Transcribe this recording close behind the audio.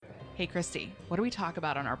Hey, Christy, what do we talk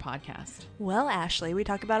about on our podcast? Well, Ashley, we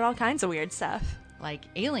talk about all kinds of weird stuff. Like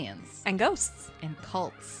aliens. And ghosts. And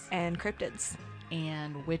cults. And cryptids.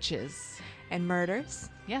 And witches. And murders.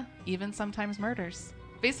 Yeah, even sometimes murders.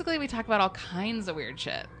 Basically, we talk about all kinds of weird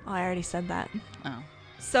shit. Oh, I already said that. Oh.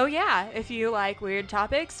 So yeah, if you like weird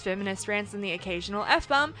topics, feminist rants, and the occasional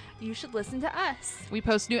F-bomb, you should listen to us. We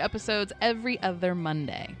post new episodes every other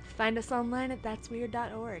Monday. Find us online at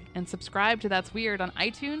that'sweird.org. And subscribe to That's Weird on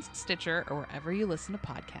iTunes, Stitcher, or wherever you listen to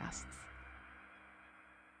podcasts.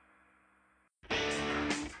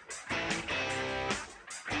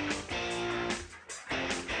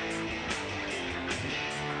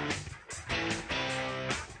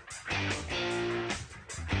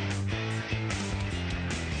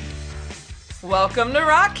 Welcome to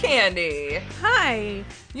Rock Candy. Hi.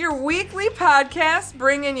 Your weekly podcast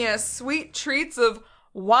bringing you sweet treats of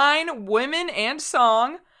wine, women, and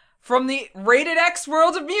song from the rated X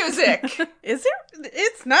world of music. Is it?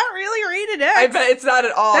 It's not really rated X. I bet it's not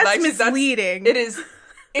at all. That's Actually, misleading. It is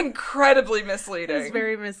incredibly misleading. It's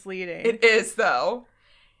very misleading. It is, though.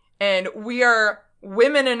 And we are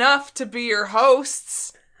women enough to be your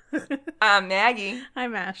hosts. I'm Maggie.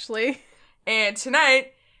 I'm Ashley. And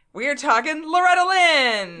tonight, we are talking Loretta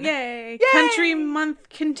Lynn. Yay. Yay! Country Month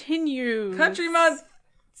continues. Country Month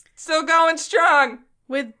still going strong.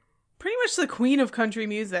 With pretty much the queen of country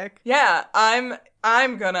music. Yeah, I'm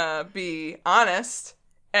gonna be honest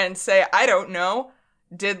and say I don't know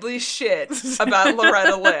diddly shit about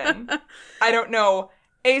Loretta Lynn. I don't know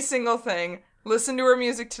a single thing. Listened to her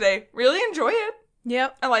music today. Really enjoy it.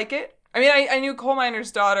 Yep. I like it. I mean, I knew Coal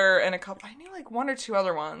Miner's Daughter and I knew like one or two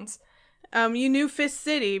other ones. You knew Fist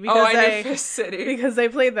City because I knew Fist City. Because they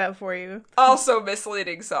played that for you. Also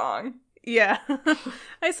misleading song. Yeah.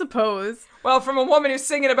 I suppose. Well, from a woman who's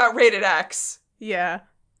singing about Rated X. Yeah.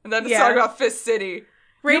 And then a song about Fist City.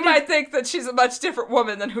 You might think that she's a much different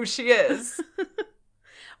woman than who she is.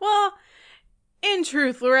 Well, in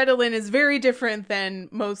truth, Loretta Lynn is very different than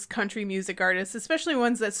most country music artists, especially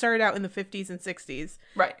ones that started out in the 50s and 60s.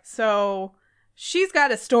 Right. So she's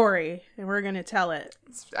got a story, and we're going to tell it.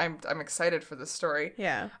 I'm excited for this story.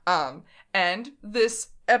 Yeah. And this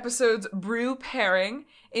episode's brew pairing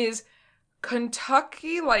is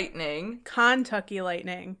Kentucky Lightning. Kentucky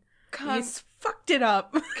Lightning. You fucked it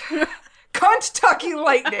up. Kentucky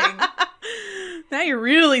Lightning. Now you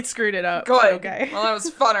really screwed it up. Good. Okay. Well, that was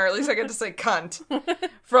funner. At least I get to say cunt.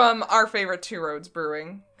 From our favorite Two Roads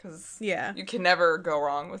Brewing. Because you can never go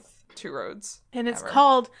wrong with Two Roads. And it's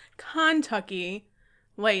called Kentucky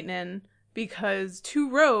Lightning because Two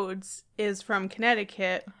Roads is from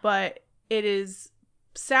Connecticut, but it is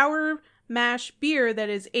sour mash beer that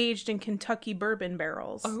is aged in Kentucky bourbon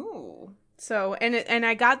barrels. Oh. So, and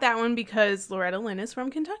I got that one because Loretta Lynn is from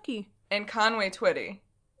Kentucky. And Conway Twitty.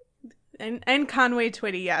 And Conway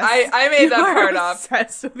Twitty, yes. I made that part up.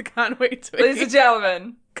 Obsessed with Conway Twitty. Ladies and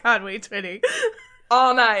gentlemen. Conway Twitty.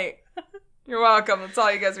 All night. You're welcome. That's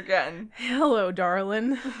all you guys are getting. Hello,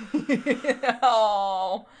 darling.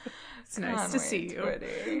 Oh. It's nice to see you.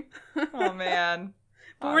 Twitty. Oh, man.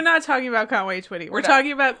 But we're not talking about Conway Twitty. We're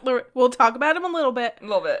talking about... We'll talk about him a little bit. A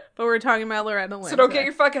little bit. But we're talking about Loretta Lynn. So don't get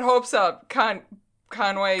your fucking hopes up,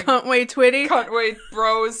 Conway... Cuntway Twitty? Cuntway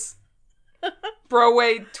bros.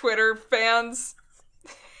 Broway Twitter fans.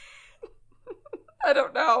 I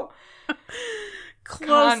don't know.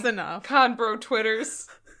 Close enough. Conbro Twitters.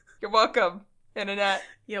 You're welcome, Internet.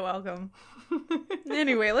 You're welcome.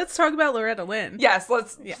 Anyway, let's talk about Loretta Lynn. Yes,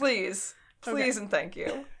 please. Please and thank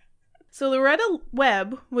you. So Loretta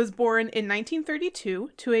Webb was born in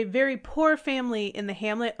 1932 to a very poor family in the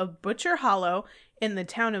hamlet of Butcher Hollow in the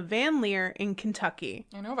town of Van Lear in Kentucky.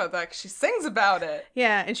 I know about that because she sings about it.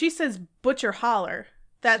 Yeah, and she says Butcher Holler.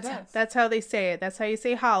 That's how they say it. That's how you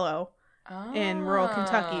say hollow in rural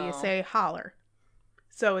Kentucky. You say holler.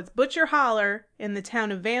 So it's Butcher Holler in the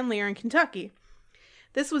town of Van Lear in Kentucky.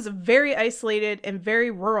 This was a very isolated and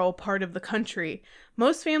very rural part of the country.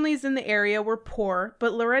 Most families in the area were poor,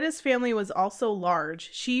 but Loretta's family was also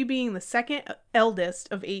large, she being the second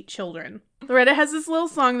eldest of 8 children. Loretta has this little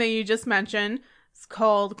song that you just mentioned. It's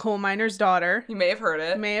called Coal Miner's Daughter. You may have heard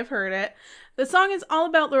it. The song is all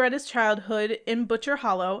about Loretta's childhood in Butcher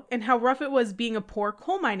Hollow and how rough it was being a poor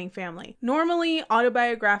coal mining family. Normally,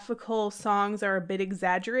 autobiographical songs are a bit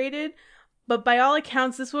exaggerated, but by all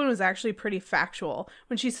accounts, this one was actually pretty factual.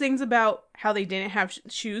 When she sings about how they didn't have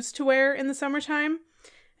shoes to wear in the summertime,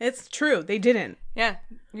 it's true, they didn't. Yeah,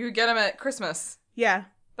 you would get them at Christmas. Yeah.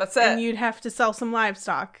 That's it. And you'd have to sell some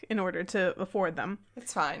livestock in order to afford them.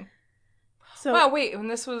 It's fine. So, wow, wait, when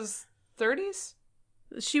this was 30s?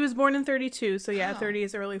 She was born in 32, so yeah,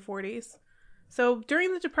 30s, early 40s. So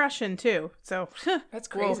during the Depression, too. So That's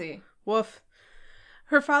crazy. Woof.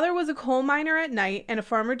 Her father was a coal miner at night and a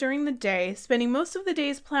farmer during the day, spending most of the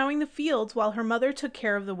days plowing the fields while her mother took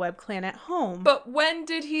care of the Webb clan at home. But when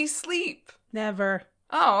did he sleep? Never.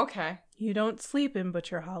 Oh, okay. You don't sleep in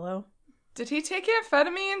Butcher Hollow. Did he take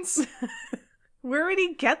amphetamines? Where would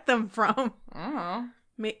he get them from? I don't know.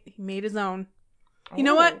 He made his own. You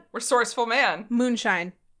know what? Resourceful man.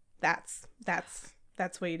 Moonshine. That's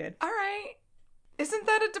what he did. All right. Isn't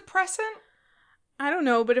that a depressant? I don't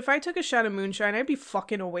know, but if I took a shot of moonshine, I'd be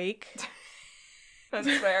fucking awake. That's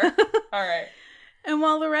fair. All right. And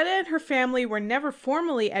while Loretta and her family were never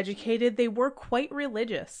formally educated, they were quite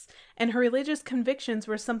religious. And her religious convictions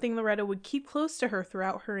were something Loretta would keep close to her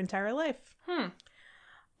throughout her entire life.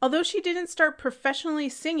 Although she didn't start professionally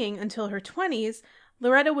singing until her 20s,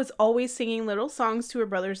 Loretta was always singing little songs to her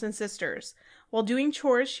brothers and sisters. While doing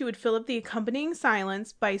chores, she would fill up the accompanying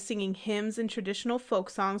silence by singing hymns and traditional folk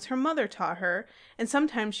songs her mother taught her, and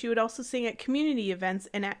sometimes she would also sing at community events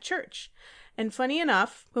and at church. And funny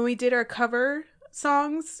enough, when we did our cover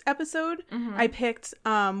songs episode, I picked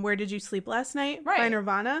Where Did You Sleep Last Night by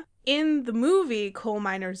Nirvana. In the movie Coal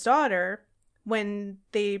Miner's Daughter, when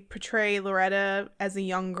they portray Loretta as a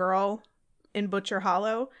young girl in Butcher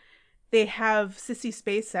Hollow, they have Sissy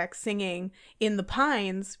Spacek singing In the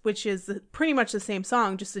Pines, which is pretty much the same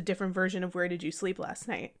song, just a different version of Where Did You Sleep Last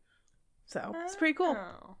Night. So, it's pretty cool.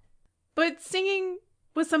 But singing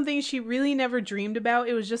was something she really never dreamed about.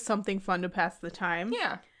 It was just something fun to pass the time.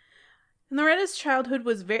 Yeah. And Loretta's childhood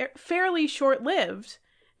was fairly short-lived,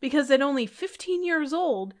 because at only 15 years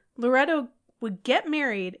old, Loretta would get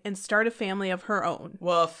married and start a family of her own.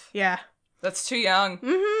 Woof. Yeah. That's too young.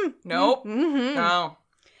 Mm-hmm. Nope. Mm-hmm. No.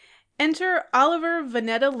 Enter Oliver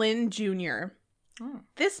Vanetta Lynn Jr.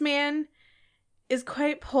 This man is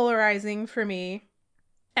quite polarizing for me.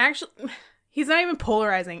 Actually, he's not even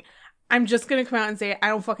polarizing. I'm just going to come out and say I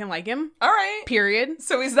don't fucking like him. All right. Period.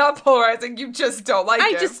 So he's not polarizing. You just don't like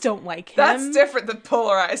him. I just don't like him. That's different than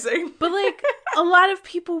polarizing. But, like, a lot of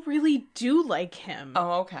people really do like him.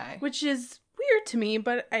 Oh, okay. Which is weird to me,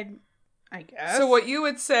 but I guess. So what you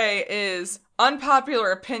would say is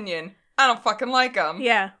unpopular opinion. I don't fucking like him.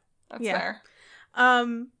 Yeah. That's fair.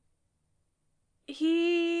 To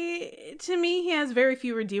me, he has very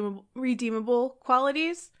few redeemable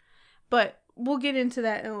qualities, but we'll get into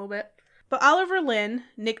that in a little bit. But Oliver Lynn,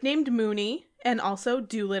 nicknamed Mooney, and also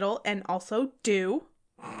Doolittle, and also Do,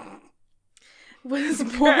 was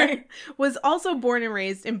also born and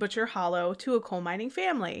raised in Butcher Hollow to a coal mining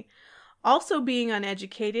family. Also being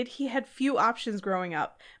uneducated, he had few options growing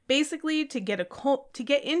up, basically to get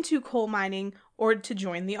into coal mining or to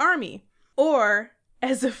join the army. Or,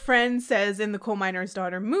 as a friend says in the Coal Miner's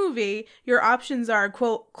Daughter movie, your options are,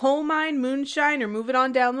 quote, coal mine, moonshine, or move it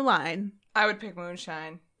on down the line. I would pick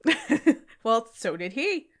moonshine. Well, so did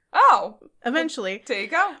he. Oh. Eventually. There you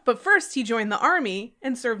go. But first, he joined the army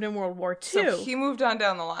and served in World War II. So he moved on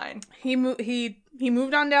down the line. He moved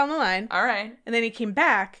on down the line. All right. And then he came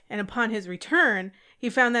back, and upon his return, he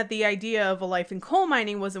found that the idea of a life in coal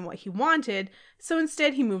mining wasn't what he wanted, so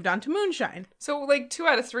instead he moved on to moonshine. So, like, 2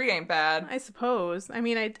 out of 3 ain't bad. I suppose. I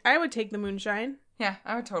mean, I would take the moonshine. Yeah,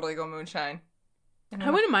 I would totally go moonshine. I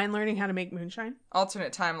wouldn't mind learning how to make moonshine.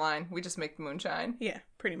 Alternate timeline. We just make the moonshine. Yeah,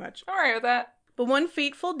 pretty much. All right with that. But one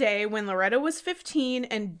fateful day, when Loretta was 15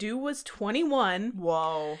 and Dew was 21,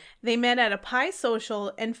 whoa, they met at a pie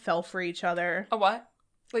social and fell for each other. A what?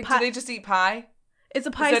 Like, do they just eat pie? It's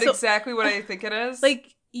a pie. Is that exactly what I think it is?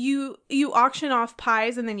 Like, you auction off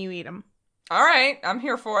pies and then you eat them. All right, I'm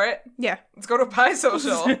here for it. Yeah. Let's go to a pie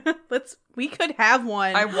social. We could have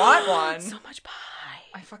one. I want one. So much pie.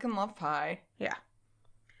 I fucking love pie. Yeah.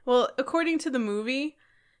 Well, according to the movie,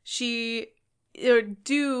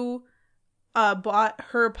 Dew bought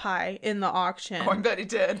her pie in the auction. Oh, I bet he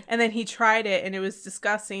did. And then he tried it and it was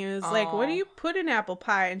disgusting. He was like, what do you put in apple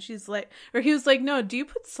pie? And she's like, or he was like, no, do you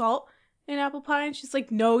put salt in apple pie? And she's like,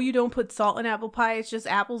 no, you don't put salt in apple pie. It's just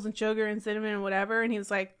apples and sugar and cinnamon and whatever. And he was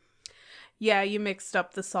like, yeah, you mixed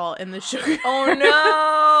up the salt and the sugar. Oh,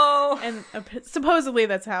 no. And supposedly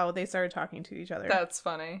that's how they started talking to each other. That's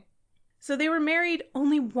funny. So they were married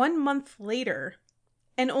only 1 month later.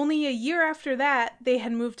 And only a year after that, they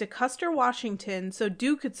had moved to Custer, Washington, so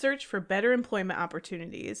Dew could search for better employment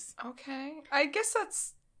opportunities. Okay. I guess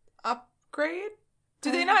that's upgrade?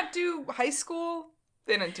 Do they not do high school?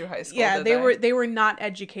 They didn't do high school, yeah, did they were not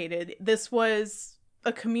educated. This was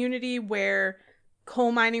a community where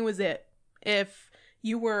coal mining was it. If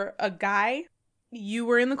you were a guy, you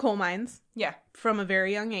were in the coal mines. Yeah. From a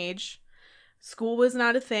very young age. School was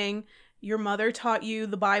not a thing. Your mother taught you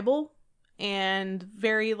the Bible and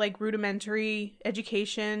very, like, rudimentary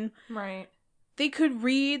education. Right. They could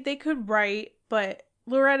read, they could write, but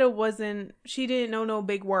Loretta she didn't know no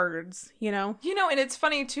big words, you know? You know, and it's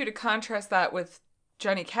funny, too, to contrast that with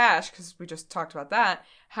Johnny Cash, because we just talked about that,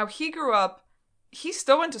 how he grew up, he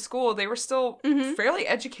still went to school, they were still fairly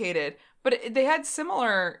educated, but they had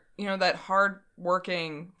similar, you know, that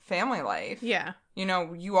hard-working family life. Yeah. You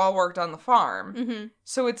know, you all worked on the farm. Mm-hmm.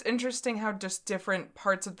 So it's interesting how just different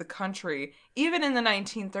parts of the country, even in the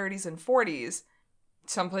 1930s and 40s,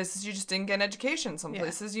 some places you just didn't get an education, some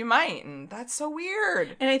places you might, and that's so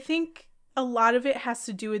weird. And I think a lot of it has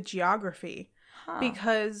to do with geography,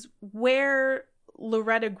 because where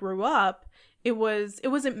Loretta grew up, it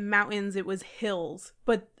wasn't mountains, it was hills,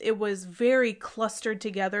 but it was very clustered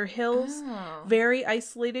together hills, very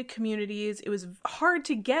isolated communities. It was hard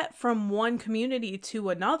to get from one community to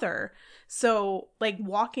another. So, like,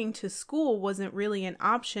 walking to school wasn't really an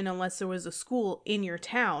option unless there was a school in your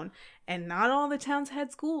town, and not all the towns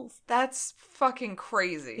had schools. That's fucking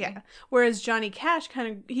crazy. Yeah. Whereas Johnny Cash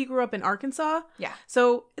he grew up in Arkansas. Yeah.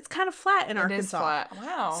 So it's kind of flat in Arkansas. It is flat.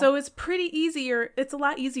 Wow. So it's a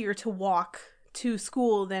lot easier to walk to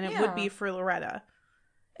school than it would be for Loretta.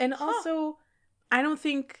 And also, I don't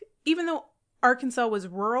think, even though Arkansas was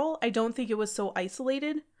rural, I don't think it was so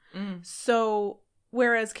isolated. So,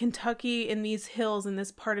 whereas Kentucky, in these hills, in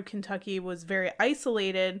this part of Kentucky, was very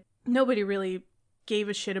isolated, nobody really gave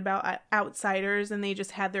a shit about outsiders, and they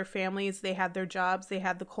just had their families, they had their jobs, they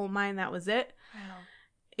had the coal mine, that was it. Wow.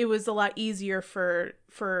 It was a lot easier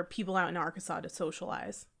for people out in Arkansas to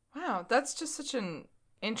socialize. Wow, that's just such an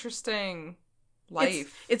interesting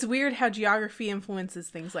life. It's weird how geography influences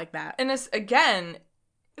things like that. And this, again,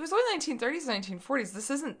 it was only 1930s, 1940s. This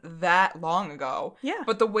isn't that long ago. Yeah.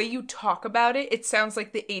 But the way you talk about it, it sounds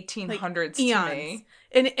like the 1800s to me.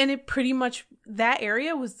 And it pretty much, that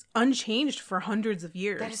area was unchanged for hundreds of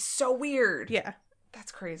years. That is so weird. Yeah.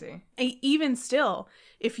 That's crazy. And even still,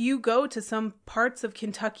 if you go to some parts of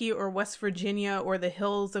Kentucky or West Virginia or the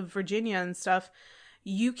hills of Virginia and stuff,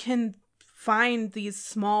 you can find these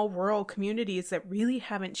small rural communities that really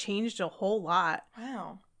haven't changed a whole lot.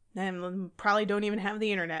 Wow. And probably don't even have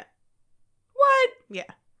the internet. What?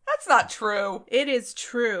 Yeah. That's not true. It is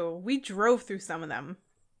true. We drove through some of them.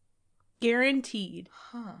 Guaranteed.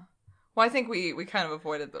 Huh. Well, I think we kind of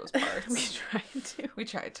avoided those parts. We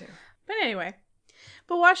tried to. to. But anyway.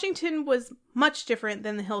 But Washington was much different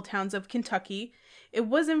than the hill towns of Kentucky. It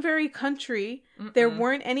wasn't very country. There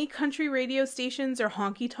weren't any country radio stations or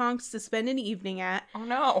honky-tonks to spend an evening at. Oh,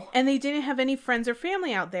 no. And they didn't have any friends or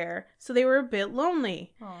family out there, so they were a bit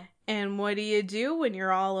lonely. Oh. And what do you do when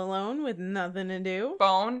you're all alone with nothing to do?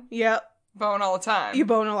 Bone? Yep. Bone all the time. You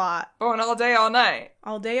bone a lot. Bone all day, all night.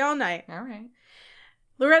 All day, all night. All right.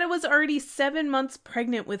 Loretta was already 7 months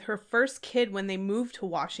pregnant with her first kid when they moved to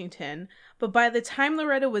Washington, but by the time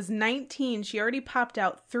Loretta was 19, she already popped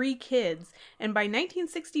out 3 kids, and by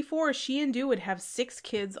 1964, she and Dew would have 6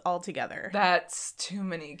 kids altogether. That's too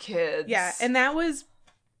many kids. Yeah, and that was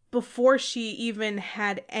before she even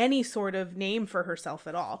had any sort of name for herself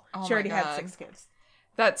at all. Oh She already my had God. 6 kids.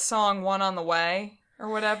 That song, One on the Way, or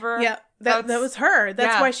whatever. Yeah, that was her.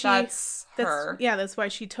 That's why she... That's her. That's why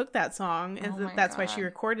she took that song. That's why she God.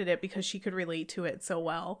 recorded it, because she could relate to it so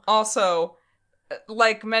well. Also,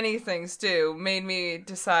 like many things do, made me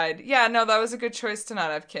decide, yeah, no, that was a good choice to not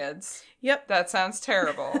have kids. Yep. That sounds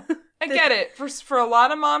terrible. I get it. For a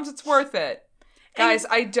lot of moms, it's worth it. Guys,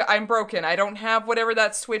 I'm broken. I don't have whatever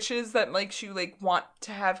that switch is that makes you, like, want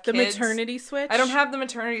to have kids. The maternity switch? I don't have the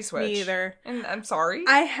maternity switch. Me either. And I'm sorry.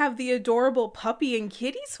 I have the adorable puppy and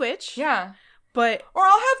kitty switch. Yeah. But... Or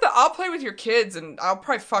I'll play with your kids and I'll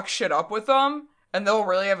probably fuck shit up with them. And they'll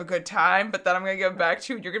really have a good time, but then I'm gonna give them back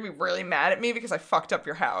to you and you're gonna be really mad at me because I fucked up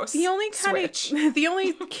your house. The only the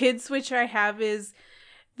only kid switch I have is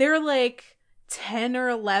they're like 10 or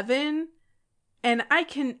 11, and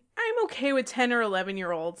I'm okay with 10 or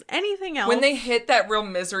 11-year-olds. Anything else? When they hit that real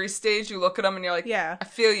misery stage, you look at them and you're like, yeah, I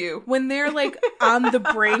feel you. When they're like on the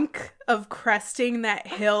brink of cresting that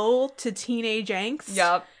hill to teenage angst,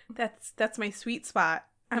 yep, that's my sweet spot.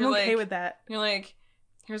 I'm you're okay like, with that. You're like,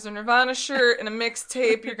 here's a Nirvana shirt and a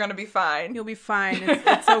mixtape. You're gonna be fine. You'll be fine.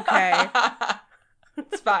 It's okay.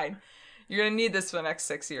 It's fine. You're gonna need this for the next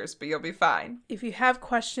 6 years, but you'll be fine. If you have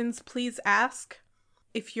questions, please ask.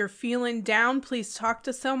 If you're feeling down, please talk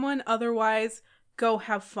to someone. Otherwise, go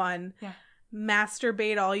have fun. Yeah.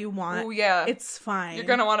 Masturbate all you want. Oh, yeah. It's fine. You're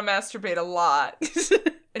gonna want to masturbate a lot.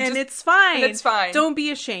 And it's fine. And it's fine. Don't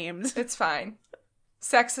be ashamed. It's fine.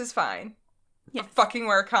 Sex is fine. Yes. But fucking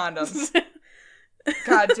wear condoms.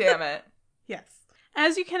 God damn it. Yes.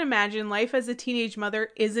 As you can imagine, life as a teenage mother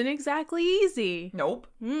isn't exactly easy. Nope.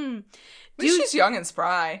 Mm. At least she's young and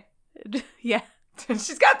spry. Yeah.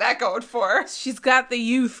 She's got that going for her. She's got the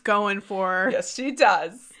youth going for her. Yes, she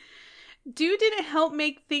does. Dude didn't help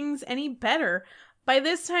make things any better. By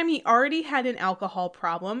this time, he already had an alcohol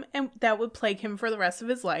problem, and that would plague him for the rest of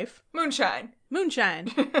his life. Moonshine.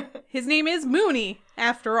 His name is Mooney,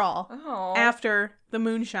 after all. Oh. After the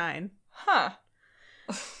moonshine. Huh.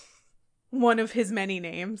 One of his many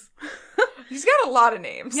names. He's got a lot of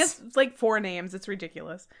names. Yes, it's like 4 names. It's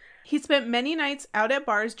ridiculous. He spent many nights out at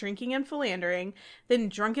bars drinking and philandering, then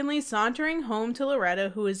drunkenly sauntering home to Loretta,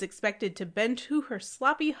 who is expected to bend to her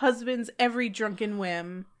sloppy husband's every drunken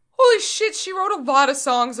whim. Holy shit, she wrote a lot of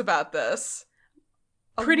songs about this.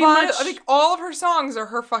 Pretty much. I think all of her songs are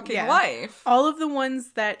her fucking life. All of the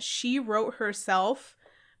ones that she wrote herself,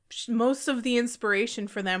 most of the inspiration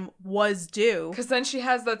for them was due. Because then she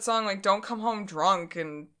has that song like "Don't Come Home Drunk"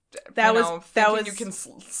 and you can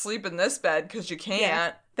sleep in this bed because you can't.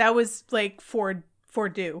 Yeah, that was like for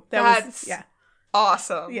due. That's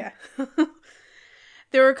awesome. Yeah.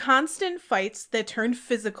 There were constant fights that turned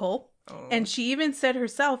physical, and she even said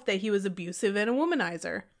herself that he was abusive and a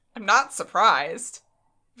womanizer. I'm not surprised.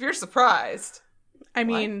 If you're surprised, I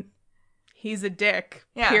mean. He's a dick,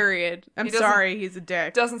 period. I'm sorry, he's a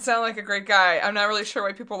dick. Doesn't sound like a great guy. I'm not really sure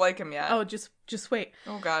why people like him yet. Oh, just wait.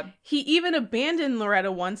 Oh, God. He even abandoned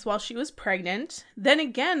Loretta once while she was pregnant, then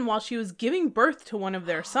again while she was giving birth to one of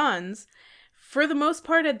their sons. For the most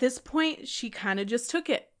part, at this point, she kind of just took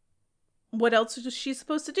it. What else was she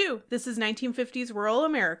supposed to do? This is 1950s rural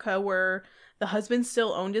America where the husband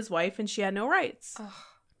still owned his wife and she had no rights. Ugh.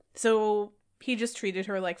 So he just treated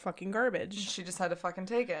her like fucking garbage. She just had to fucking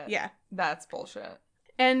take it. Yeah. That's bullshit.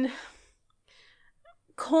 And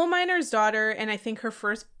Coal Miner's Daughter, and I think her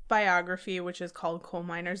first biography, which is called Coal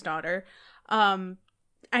Miner's Daughter, I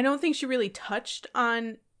don't think she really touched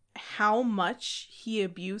on how much he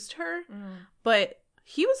abused her, but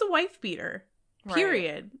he was a wife beater,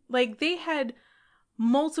 period. Right. Like, they had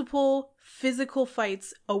multiple physical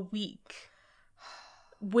fights a week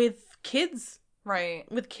with kids.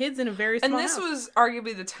 Right. With kids in a very small house. And this was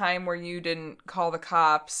arguably the time where you didn't call the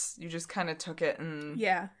cops. You just kind of took it and...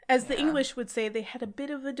 Yeah. As the English would say, they had a bit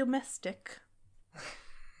of a domestic.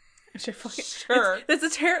 Which I fucking... Sure.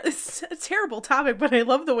 It's a terrible topic, but I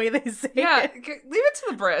love the way they say it. Yeah, leave it to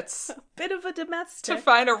the Brits. A bit of a domestic. To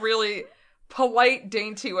find a really polite,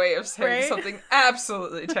 dainty way of saying something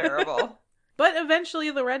absolutely terrible. But eventually,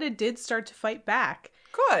 Loretta did start to fight back.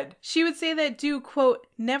 Good. She would say that Duke, quote,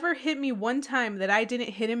 never hit me one time that I didn't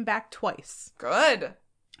hit him back twice. Good.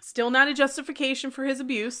 Still not a justification for his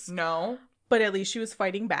abuse. No. But at least she was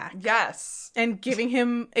fighting back. Yes. And giving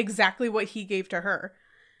him exactly what he gave to her.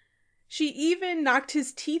 She even knocked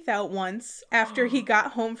his teeth out once after he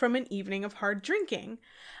got home from an evening of hard drinking.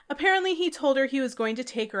 Apparently he told her he was going to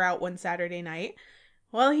take her out one Saturday night.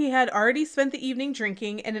 Well, he had already spent the evening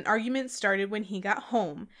drinking, and an argument started when he got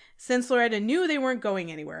home, since Loretta knew they weren't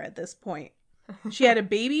going anywhere at this point. She had a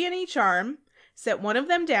baby in each arm, set one of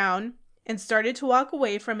them down, and started to walk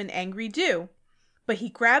away from an angry Dew. But he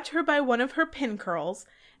grabbed her by one of her pin curls,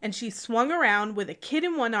 and she swung around with a kid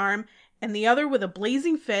in one arm and the other with a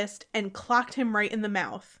blazing fist and clocked him right in the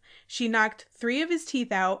mouth. She knocked 3 of his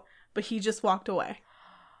teeth out, but he just walked away.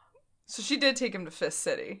 So she did take him to Fist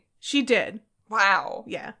City. She did. Wow.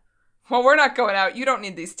 Yeah. Well, we're not going out. You don't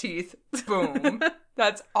need these teeth. Boom.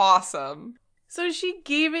 That's awesome. So she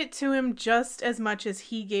gave it to him just as much as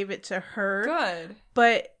he gave it to her. Good.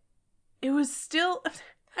 But it was still...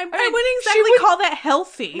 I wouldn't exactly call that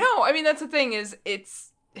healthy. No, I mean, that's the thing is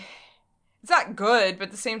it's not good, but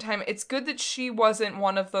at the same time, it's good that she wasn't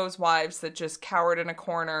one of those wives that just cowered in a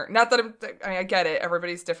corner. Not that I get it.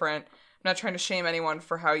 Everybody's different. I'm not trying to shame anyone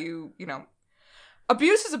for how you know...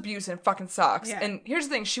 Abuse is abuse and it fucking sucks. Yeah. And here's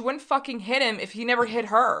the thing. She wouldn't fucking hit him if he never hit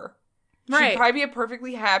her. Right. She'd probably be a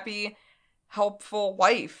perfectly happy, helpful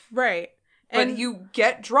wife. Right. But you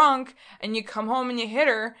get drunk and you come home and you hit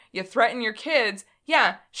her. You threaten your kids.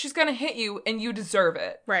 Yeah, she's going to hit you and you deserve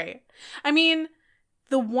it. Right. I mean,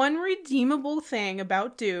 the one redeemable thing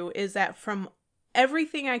about Dew is that from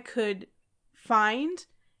everything I could find,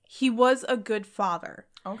 he was a good father.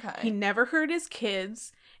 Okay. He never hurt his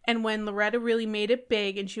kids. And when Loretta really made it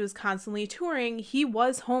big and she was constantly touring, he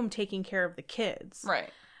was home taking care of the kids. Right.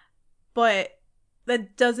 But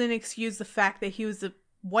that doesn't excuse the fact that he was a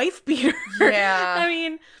wife beater. Yeah. I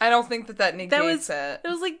mean... I don't think that negates it. It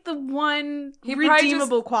was like the one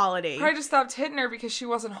redeemable quality. Probably just stopped hitting her because she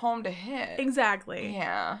wasn't home to hit. Exactly.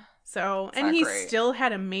 Yeah. So, and he still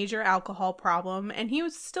had a major alcohol problem and he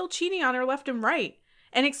was still cheating on her left and right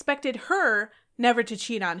and expected her never to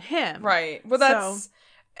cheat on him. Right. Well,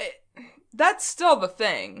 that's still the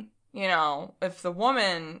thing. You know, if the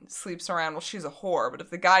woman sleeps around, well, she's a whore. But if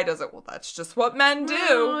the guy does it, well, that's just what men do.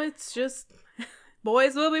 No, it's just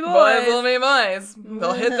boys will be boys. Boys will be boys.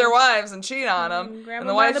 They'll hit their wives and cheat on them. Grab And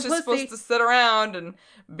the 'em by wife's the just pussy. supposed to sit around and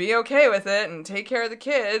be okay with it and take care of the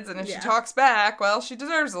kids. And if she talks back, well, she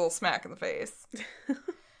deserves a little smack in the face.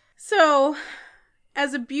 So,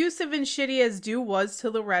 as abusive and shitty as Dew was to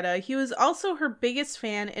Loretta, he was also her biggest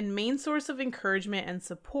fan and main source of encouragement and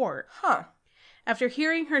support. Huh. After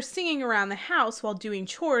hearing her singing around the house while doing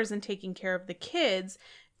chores and taking care of the kids,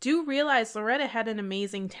 Dew realized Loretta had an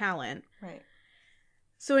amazing talent. Right.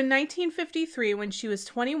 So in 1953, when she was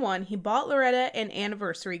 21, he bought Loretta an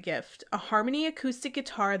anniversary gift, a Harmony acoustic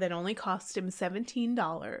guitar that only cost him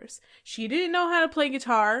 $17. She didn't know how to play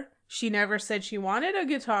guitar. She never said she wanted a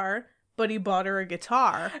guitar, but he bought her a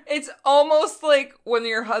guitar. It's almost like when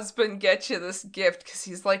your husband gets you this gift because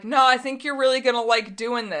he's like, no, I think you're really going to like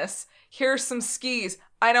doing this. Here's some skis.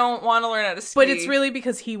 I don't want to learn how to ski. But it's really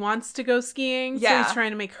because he wants to go skiing, so Yeah. he's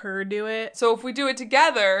trying to make her do it. So if we do it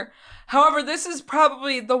together, however, this is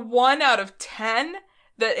probably the 1 out of 10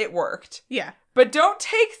 that it worked. Yeah. But don't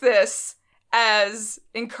take this as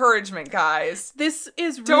encouragement, guys. This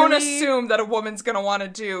is really... Don't assume that a woman's going to want to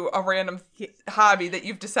do a random hobby that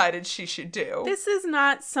you've decided she should do. This is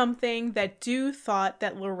not something that Dew thought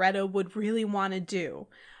that Loretta would really want to do.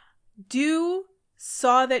 Dew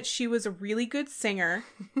saw that she was a really good singer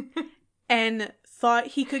and thought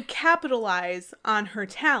he could capitalize on her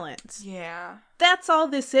talent. Yeah. That's all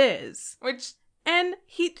this is. And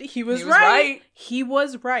he was right. He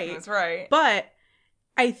was right. He was right. But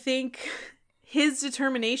I think his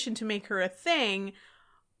determination to make her a thing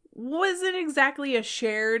wasn't exactly a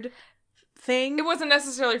shared thing. It wasn't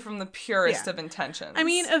necessarily from the purest of intentions. I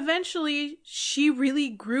mean, eventually she really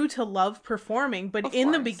grew to love performing, but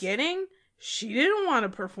in the beginning, she didn't want to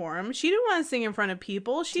perform. She didn't want to sing in front of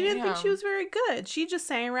people. She didn't think she was very good. She just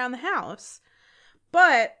sang around the house.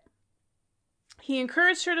 But he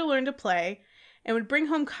encouraged her to learn to play and would bring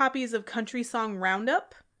home copies of Country Song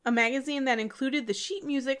Roundup, a magazine that included the sheet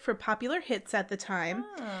music for popular hits at the time,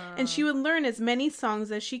 and she would learn as many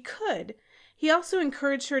songs as she could. He also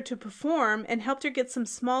encouraged her to perform and helped her get some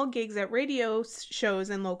small gigs at radio shows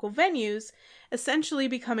and local venues, essentially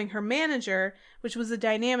becoming her manager, which was a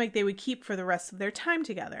dynamic they would keep for the rest of their time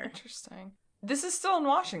together. Interesting. This is still in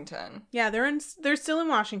Washington. Yeah, they're still in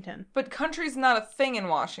Washington. But country's not a thing in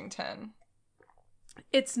Washington.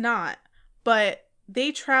 It's not, but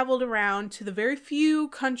they traveled around to the very few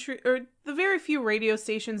radio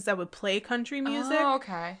stations that would play country music. Oh,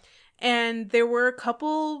 okay. And there were a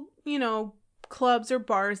couple, clubs or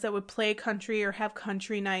bars that would play country or have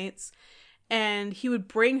country nights. And he would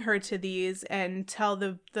bring her to these and tell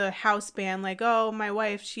the house band, like, oh, my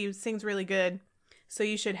wife, she sings really good, so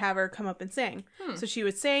you should have her come up and sing. So she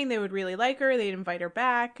would sing, they would really like her, they'd invite her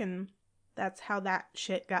back, and that's how that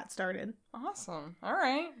shit got started. Awesome. All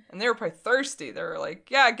right. And they were probably thirsty. They were like,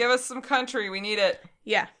 yeah, give us some country. We need it.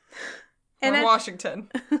 Yeah. We're in Washington.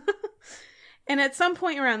 And at some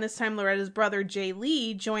point around this time, Loretta's brother, Jay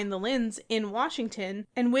Lee, joined the Lynns in Washington,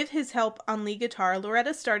 and with his help on lead guitar,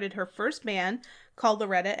 Loretta started her first band called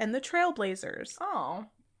Loretta and the Trailblazers. Oh.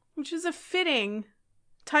 Which is a fitting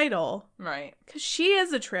title. Right. Because she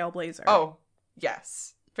is a trailblazer. Oh,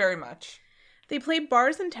 yes. Very much. They played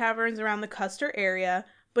bars and taverns around the Custer area,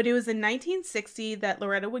 but it was in 1960 that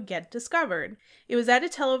Loretta would get discovered. It was at a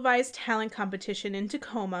televised talent competition in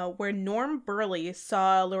Tacoma where Norm Burley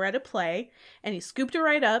saw Loretta play, and he scooped her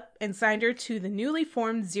right up and signed her to the newly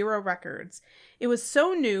formed Zero Records. It was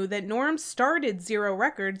so new that Norm started Zero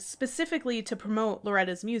Records specifically to promote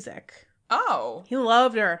Loretta's music. Oh. He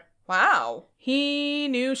loved her. Wow. He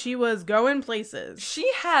knew she was going places. She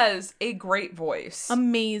has a great voice.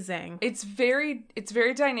 Amazing. It's very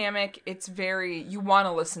dynamic. It's you want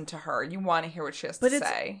to listen to her. You want to hear what she has to say. But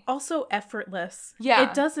it's also effortless. Yeah.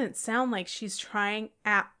 It doesn't sound like she's trying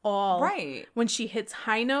at all. Right. When she hits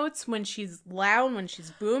high notes, when she's loud, when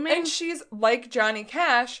she's booming. And she's like Johnny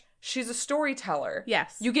Cash. She's a storyteller.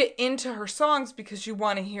 Yes. You get into her songs because you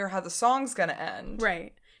want to hear how the song's going to end.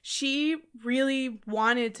 Right. She really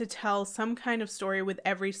wanted to tell some kind of story with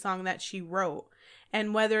every song that she wrote.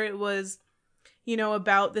 And whether it was,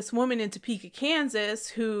 about this woman in Topeka, Kansas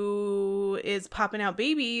who is popping out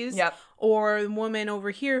babies. Yep. Or the woman over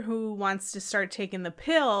here who wants to start taking the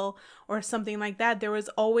pill or something like that. There was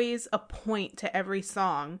always a point to every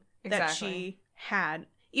song that she had.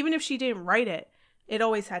 Even if she didn't write it, it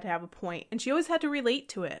always had to have a point. And she always had to relate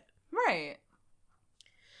to it. Right.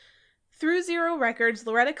 Through Zero Records,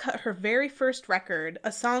 Loretta cut her very first record,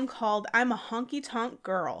 a song called I'm a Honky Tonk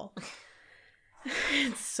Girl.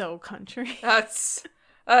 It's so country. That's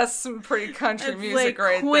some pretty country music like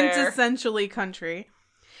right there. Quintessentially country.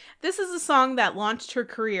 This is a song that launched her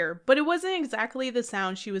career, but it wasn't exactly the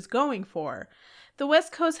sound she was going for. The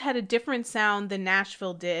West Coast had a different sound than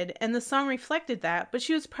Nashville did, and the song reflected that, but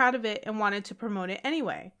she was proud of it and wanted to promote it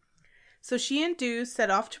anyway. So she and Deuce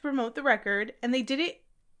set off to promote the record, and they did it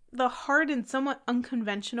the hard and somewhat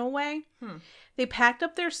unconventional way. They packed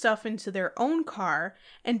up their stuff into their own car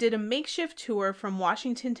and did a makeshift tour from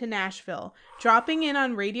Washington to Nashville, dropping in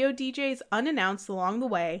on radio DJs unannounced along the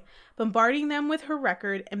way, bombarding them with her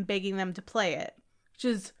record and begging them to play it, which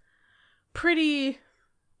is pretty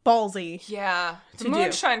ballsy. Yeah. The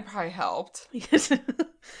moonshine probably helped.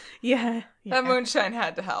 Yeah. That moonshine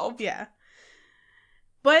had to help. Yeah.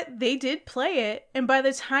 But they did play it, and by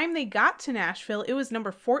the time they got to Nashville, it was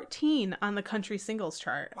number 14 on the country singles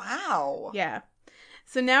chart. Wow. Yeah.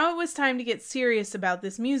 So now it was time to get serious about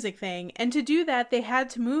this music thing, and to do that, they had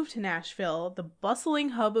to move to Nashville, the bustling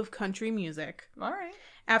hub of country music. All right.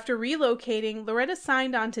 After relocating, Loretta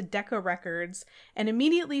signed on to Decca Records and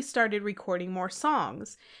immediately started recording more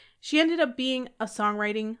songs. She ended up being a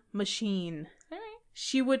songwriting machine.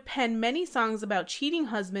 She would pen many songs about cheating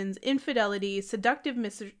husbands, infidelity, seductive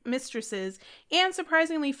mistresses, and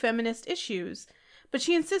surprisingly feminist issues. But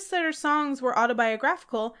she insists that her songs were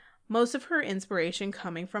autobiographical, most of her inspiration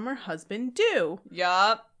coming from her husband, Dew.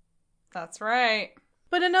 Yup, that's right.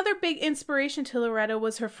 But another big inspiration to Loretta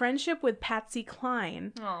was her friendship with Patsy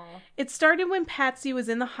Cline. Aww. It started when Patsy was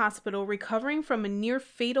in the hospital recovering from a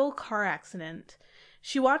near-fatal car accident.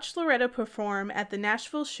 She watched Loretta perform at the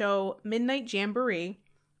Nashville show Midnight Jamboree,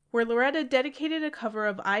 where Loretta dedicated a cover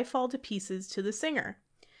of I Fall to Pieces to the singer.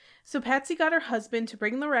 So Patsy got her husband to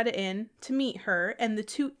bring Loretta in to meet her, and the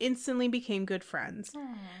two instantly became good friends.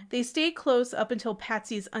 They stayed close up until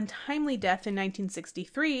Patsy's untimely death in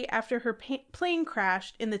 1963 after her plane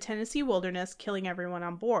crashed in the Tennessee wilderness, killing everyone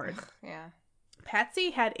on board. Yeah. Patsy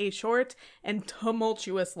had a short and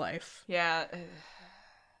tumultuous life. Yeah.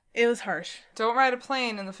 It was harsh. Don't ride a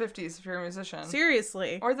plane in the 50s if you're a musician.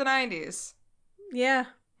 Seriously. Or the 90s. Yeah.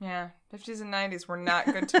 Yeah. 50s and 90s were not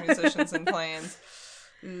good to musicians in planes.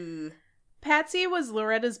 Ugh. Patsy was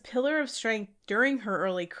Loretta's pillar of strength during her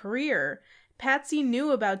early career. Patsy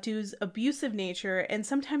knew about Dew's abusive nature and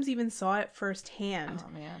sometimes even saw it firsthand.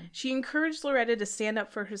 Oh, man. She encouraged Loretta to stand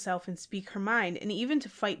up for herself and speak her mind, and even to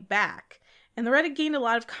fight back. And Loretta gained a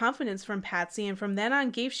lot of confidence from Patsy, and from then on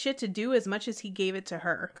gave shit to Dew as much as he gave it to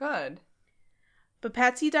her. Good. But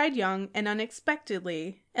Patsy died young and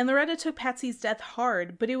unexpectedly, and Loretta took Patsy's death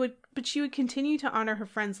hard, but she would continue to honor her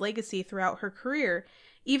friend's legacy throughout her career,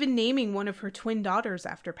 even naming one of her twin daughters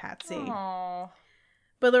after Patsy. Aww.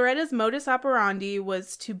 But Loretta's modus operandi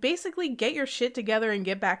was to basically get your shit together and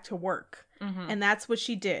get back to work. Mm-hmm. And that's what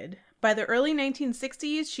she did. By the early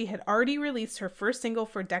 1960s, she had already released her first single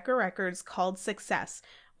for Decca Records called Success,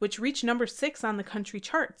 which reached number 6 on the country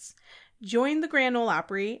charts, joined the Grand Ole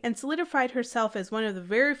Opry, and solidified herself as one of the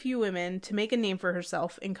very few women to make a name for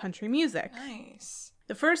herself in country music. Nice.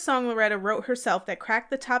 The first song Loretta wrote herself that cracked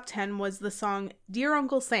the top 10 was the song Dear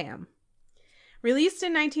Uncle Sam. Released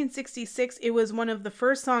in 1966, it was one of the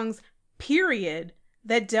first songs, period,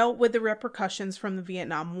 that dealt with the repercussions from the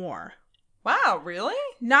Vietnam War. Wow, really?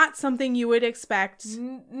 Not something you would expect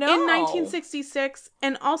No. in 1966,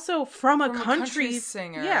 and also from a country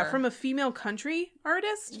singer. Yeah, from a female country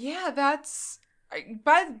artist. Yeah, that's...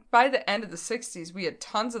 By the end of the 60s, we had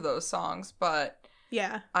tons of those songs, but...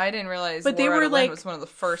 Yeah. I didn't realize but they Loretta were Lynn like, was one of the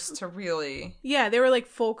first to really... Yeah, they were like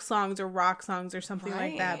folk songs or rock songs or something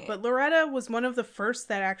like that. Right. But Loretta was one of the first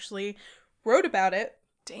that actually wrote about it.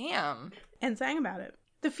 Damn. And sang about it.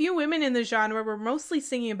 The few women in the genre were mostly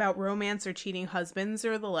singing about romance or cheating husbands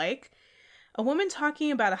or the like. A woman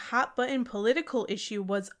talking about a hot-button political issue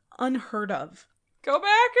was unheard of. Go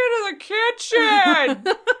back into the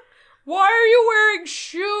kitchen! Why are you wearing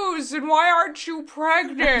shoes and why aren't you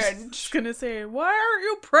pregnant? I was gonna say, why aren't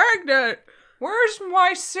you pregnant? Where's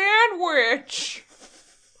my sandwich?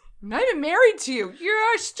 I'm not even married to you. Yeah,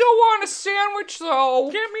 I still want a sandwich though.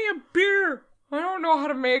 Get me a beer. I don't know how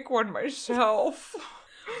to make one myself.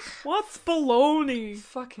 What's baloney?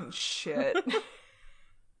 Fucking shit.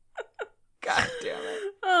 God damn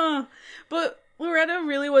it. But Loretta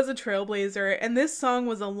really was a trailblazer, and this song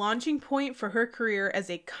was a launching point for her career as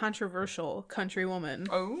a controversial country woman.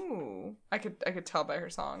 Oh, I could tell by her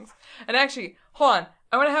songs. And actually, hold on.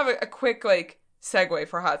 I want to have a quick, segue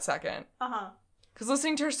for a hot second. Uh-huh. Because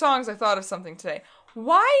listening to her songs, I thought of something today.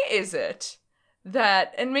 Why is it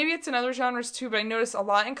that, and maybe it's in other genres too, but I notice a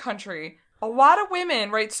lot in country, a lot of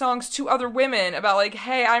women write songs to other women about like,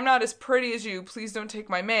 hey, I'm not as pretty as you, please don't take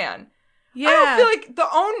my man. Yeah. I don't feel like the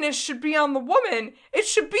onus should be on the woman. It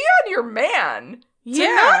should be on your man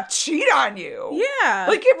to not cheat on you. Yeah.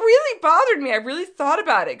 Like, it really bothered me. I really thought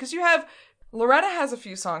about it. Because you have... Loretta has a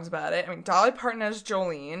few songs about it. I mean, Dolly Parton has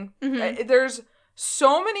Jolene. Mm-hmm. There's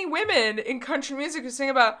so many women in country music who sing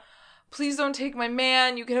about, please don't take my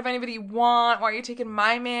man. You can have anybody you want. Why are you taking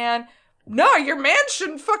my man? No, your man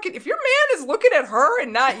shouldn't fucking... If your man is looking at her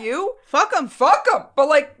and not you... Fuck him. Fuck him. But,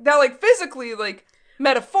 like, that, like, physically, like...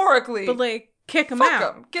 Metaphorically, but like kick him fuck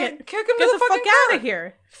out. Him. Kick him Get to the fuck curb. out of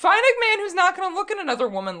here. Find a man who's not going to look at another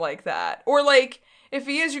woman like that, or like if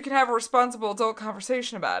he is, you can have a responsible adult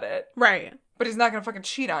conversation about it. Right. But he's not going to fucking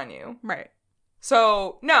cheat on you. Right.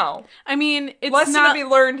 So no. I mean, it's lesson not, to be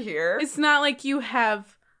learned here. It's not like you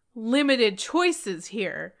have limited choices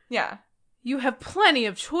here. Yeah. You have plenty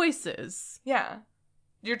of choices. Yeah.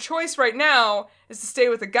 Your choice right now is to stay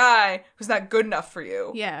with a guy who's not good enough for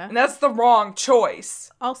you. Yeah. And that's the wrong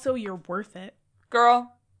choice. Also, you're worth it.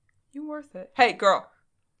 Girl, you worth it. Hey, girl,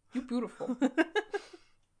 you beautiful.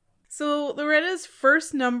 So, Loretta's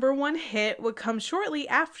first #1 hit would come shortly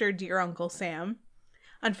after Dear Uncle Sam.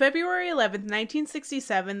 On February 11th,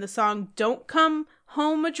 1967, the song Don't Come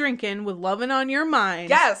Home A-Drinkin' with Lovin' on Your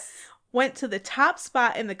Mind went to the top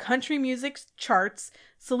spot in the country music charts,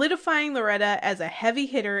 solidifying Loretta as a heavy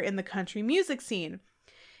hitter in the country music scene.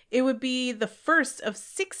 It would be the first of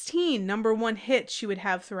 16 #1 hits she would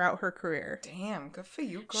have throughout her career. Damn, good for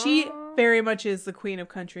you, girl. She very much is the queen of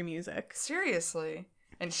country music. Seriously.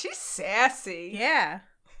 And she's sassy. Yeah.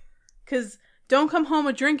 Because Don't Come Home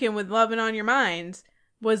A-Drinkin' with Lovin' on Your Mind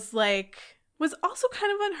was also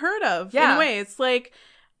kind of unheard of in a way. It's like,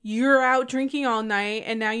 you're out drinking all night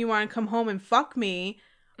and now you want to come home and fuck me,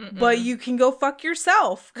 but you can go fuck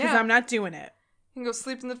yourself because I'm not doing it. You can go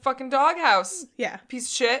sleep in the fucking doghouse. Yeah. Piece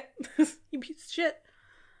of shit. You piece of shit.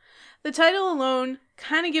 The title alone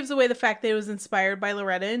kind of gives away the fact that it was inspired by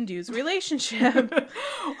Loretta and Du's relationship.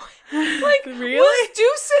 Like, really? Was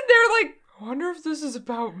Stu sitting there like, I wonder if this is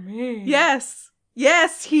about me? Yes.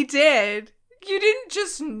 Yes, he did. You didn't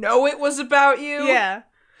just know it was about you? Yeah.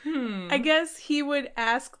 I guess he would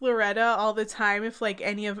ask Loretta all the time if like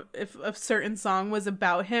if a certain song was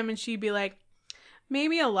about him, and she'd be like,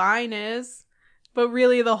 maybe a line is, but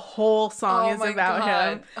really the whole song is about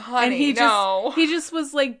him. Honey, and he no. just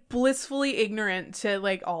was like blissfully ignorant to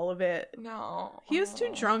like all of it. No. He was too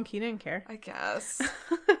drunk, he didn't care. I guess.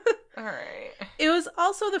 All right. It was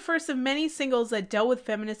also the first of many singles that dealt with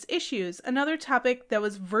feminist issues, another topic that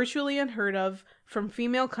was virtually unheard of from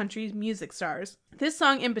female country music stars. This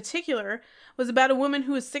song in particular was about a woman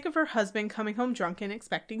who was sick of her husband coming home drunk and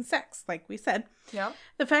expecting sex, like we said. Yeah.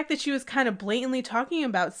 The fact that she was kind of blatantly talking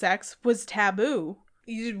about sex was taboo.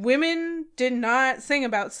 Women did not sing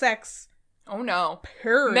about sex. Oh no.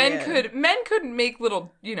 Period. Men could make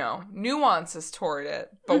little, nuances toward it,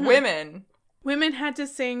 but women had to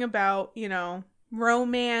sing about,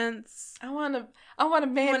 romance. I want a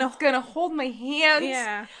man that's gonna hold my hands.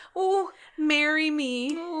 Yeah. Ooh, marry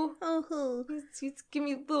me. Ooh. He's give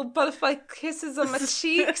me little butterfly kisses on my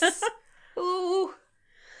cheeks. Ooh.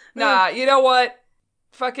 Nah, you know what?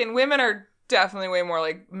 Fucking women are definitely way more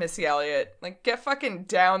like Missy Elliott. Like, get fucking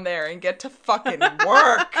down there and get to fucking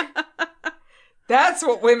work. That's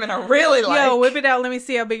what women are really like. Yo, whip it out. Let me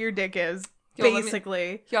see how big your dick is.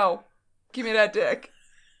 Basically. Give me that dick.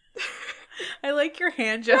 I like your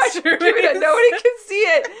hand gesture. Give me that. Nobody can see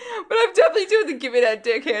it, but I'm definitely doing the give me that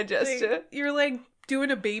dick hand gesture. You're like doing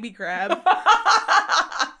a baby grab.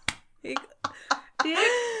 Dick.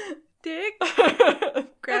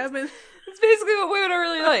 Grabbing. It's basically what women are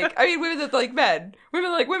really like. I mean, women that like men. Women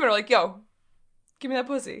are like, yo, give me that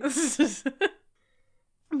pussy.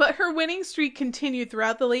 But her winning streak continued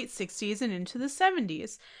throughout the late 60s and into the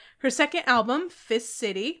 70s. Her second album, Fist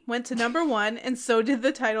City, went to #1, and so did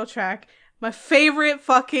the title track. My favorite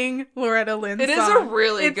fucking Loretta Lynn song. It is a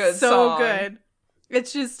really good song. It's so good.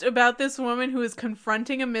 It's just about this woman who is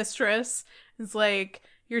confronting a mistress. It's like,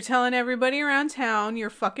 you're telling everybody around town you're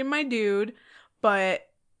fucking my dude, but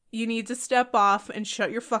you need to step off and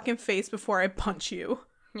shut your fucking face before I punch you.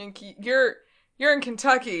 You're in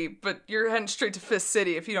Kentucky, but you're heading straight to Fist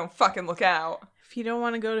City if you don't fucking look out. If you don't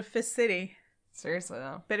want to go to Fist City. Seriously,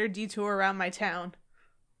 though. Better detour around my town.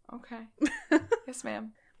 Okay. Yes,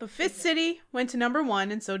 ma'am. But Fist City went to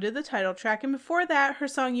 #1, and so did the title track. And before that, her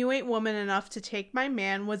song You Ain't Woman Enough to Take My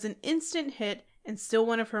Man was an instant hit and still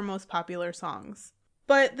one of her most popular songs.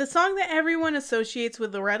 But the song that everyone associates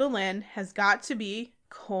with Loretta Lynn has got to be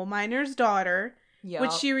Coal Miner's Daughter.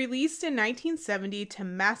 which she released in 1970 to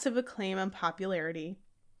massive acclaim and popularity.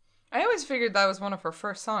 I always figured that was one of her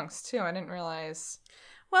first songs, too. I didn't realize.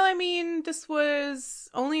 Well, I mean, this was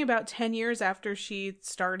only about 10 years after she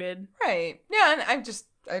started. Right. Yeah, and I just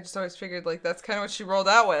always figured, like, that's kind of what she rolled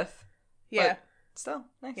out with. Yeah. But still,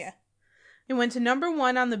 nice. Yeah. It went to number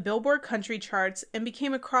 1 on the Billboard country charts and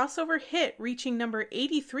became a crossover hit, reaching number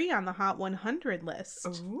 83 on the Hot 100 list.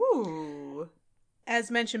 Ooh.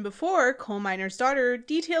 As mentioned before, Coal Miner's Daughter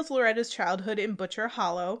details Loretta's childhood in Butcher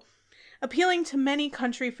Hollow, appealing to many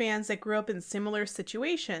country fans that grew up in similar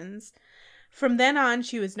situations. From then on,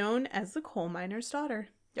 she was known as the Coal Miner's Daughter.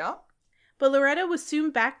 Yeah. But Loretta was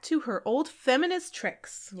soon back to her old feminist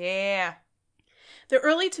tricks. Yeah. The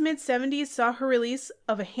early to mid-70s saw her release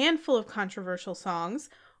of a handful of controversial songs.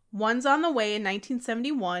 One's on the Way in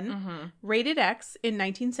 1971, Rated X in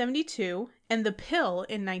 1972, and The Pill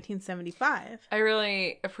in 1975. I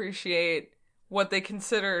really appreciate what they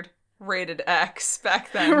considered Rated X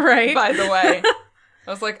back then, right? By the way. I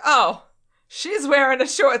was like, oh, she's wearing a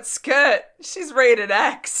short skirt. She's Rated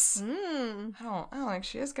X. I don't think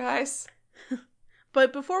she is, guys.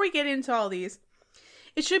 But before we get into all these,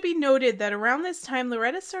 it should be noted that around this time,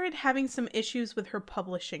 Loretta started having some issues with her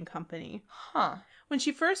publishing company. Huh. When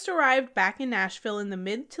she first arrived back in Nashville in the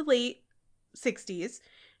mid to late 60s,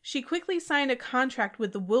 she quickly signed a contract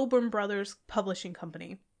with the Wilburn Brothers Publishing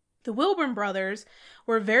Company. The Wilburn Brothers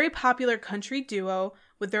were a very popular country duo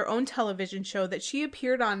with their own television show that she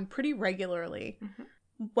appeared on pretty regularly.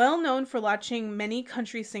 Well known for launching many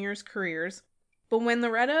country singers' careers, but when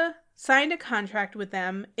Loretta signed a contract with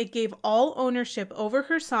them, it gave all ownership over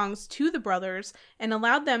her songs to the brothers and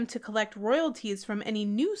allowed them to collect royalties from any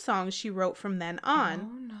new songs she wrote from then on.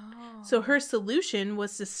 Oh, no. So her solution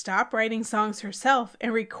was to stop writing songs herself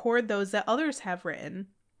and record those that others have written.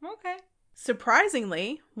 Okay.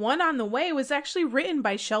 Surprisingly, One on the Way was actually written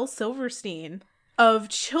by Shel Silverstein of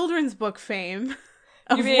children's book fame.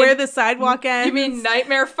 Where the Sidewalk Ends. You mean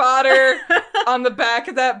Nightmare Fodder on the back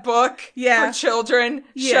of that book for children?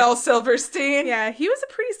 Yeah. Shel Silverstein. Yeah, he was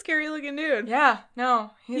a pretty scary looking dude. Yeah,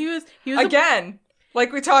 no. He was again,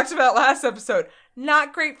 like we talked about last episode,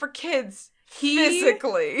 not great for kids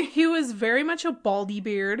physically. He was very much a baldy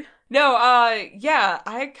beard. No, yeah,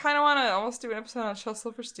 I kind of want to almost do an episode on Shel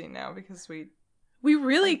Silverstein now because we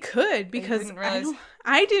really could, because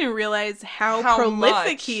I didn't realize how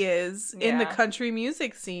prolific he is in the country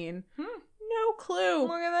music scene. No clue.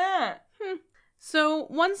 Look at that. So,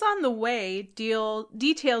 One's on the Way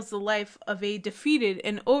details the life of a defeated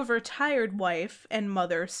and overtired wife and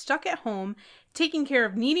mother stuck at home, taking care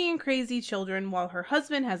of needy and crazy children while her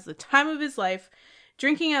husband has the time of his life,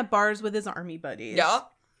 drinking at bars with his army buddies. Yeah.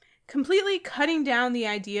 Completely cutting down the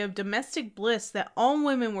idea of domestic bliss that all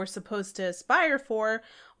women were supposed to aspire for,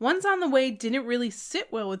 One's on the Way didn't really sit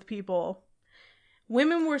well with people.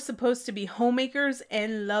 Women were supposed to be homemakers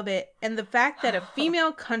and love it, and the fact that a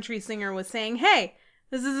female country singer was saying, hey,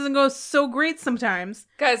 this doesn't go so great sometimes.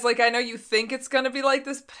 Guys, like, I know you think it's gonna be like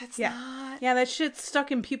this, but it's not. Yeah, that shit's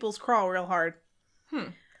stuck in people's craw real hard.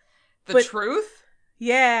 The truth?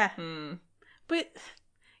 Yeah. But...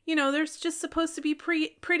 you know, there's just supposed to be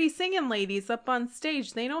pretty singing ladies up on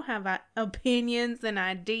stage. They don't have opinions and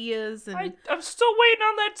ideas. And I'm still waiting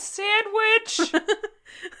on that sandwich.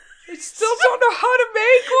 I still don't know how to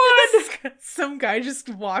make one. Some guy just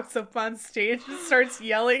walks up on stage and starts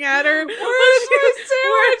yelling at her. Where's my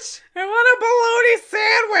sandwich? I want a bologna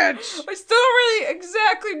sandwich. I still don't really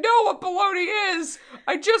exactly know what bologna is.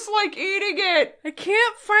 I just like eating it. I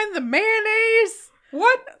can't find the mayonnaise.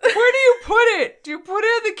 What? Where do you put it? Do you put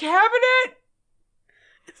it in the cabinet?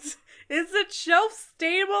 Is it shelf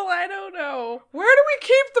stable? I don't know. Where do we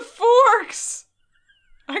keep the forks?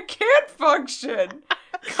 I can't function.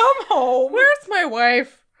 Come home. Where's my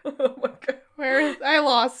wife? Oh my god. I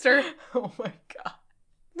lost her. Oh my god.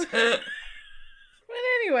 But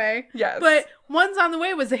anyway. Yes. But One's on the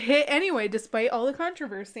Way was a hit anyway, despite all the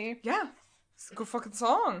controversy. Yeah. It's a good fucking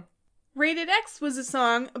song. Rated X was a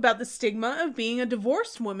song about the stigma of being a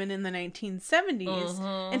divorced woman in the 1970s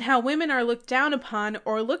and how women are looked down upon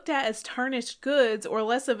or looked at as tarnished goods or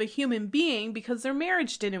less of a human being because their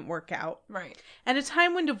marriage didn't work out. Right. At a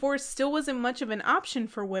time when divorce still wasn't much of an option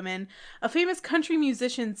for women, a famous country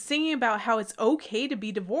musician singing about how it's okay to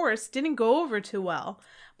be divorced didn't go over too well.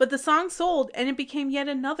 But the song sold and it became yet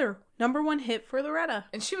another #1 hit for Loretta.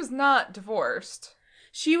 And she was not divorced.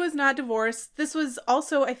 She was not divorced. This was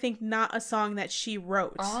also, I think, not a song that she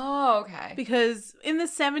wrote. Oh, okay. Because in the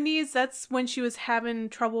 70s, that's when she was having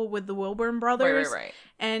trouble with the Wilburn brothers. Right.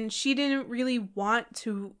 And she didn't really want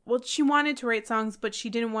to... well, she wanted to write songs, but she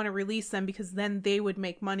didn't want to release them because then they would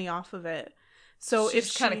make money off of it. So she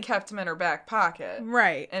just kind of kept them in her back pocket.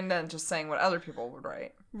 Right. And then just saying what other people would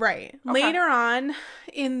write. Right. Okay. Later on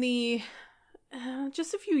in the,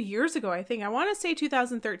 just a few years ago, I think, I want to say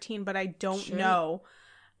 2013, but I don't know.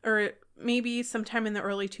 Or maybe sometime in the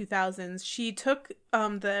early 2000s, she took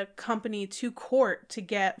the company to court to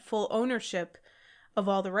get full ownership of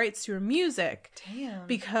all the rights to her music. Damn.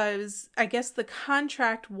 Because I guess the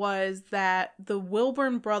contract was that the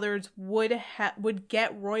Wilburn brothers would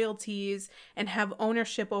get royalties and have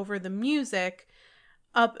ownership over the music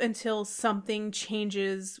up until something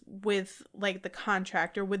changes with like the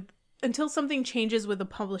contract or until something changes with the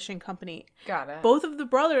publishing company. Got it. Both of the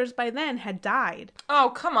brothers by then had died.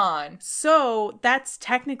 Oh, come on. So that's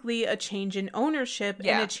technically a change in ownership and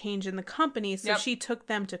Yeah. a change in the company. So she took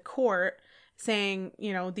them to court saying,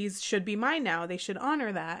 you know, these should be mine now. They should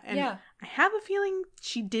honor that. And I have a feeling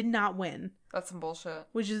she did not win. That's some bullshit.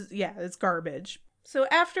 Which is, it's garbage. So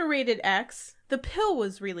after Rated X, The Pill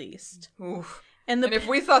was released. Oof. And if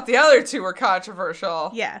we thought the other two were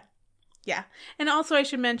controversial. Yeah. Yeah. And also I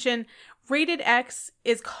should mention, Rated X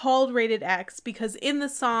is called Rated X because in the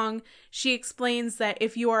song, she explains that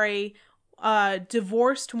if you are a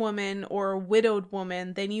divorced woman or a widowed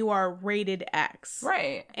woman, then you are Rated X.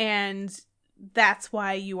 Right. And that's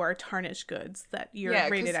why you are tarnished goods, that you're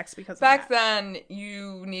Rated X because of back that. then,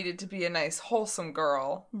 you needed to be a nice, wholesome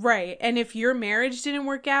girl. Right. And if your marriage didn't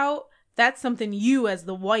work out, that's something you as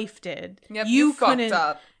the wife did. Yep, you fucked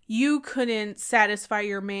up. You couldn't satisfy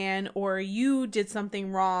your man or you did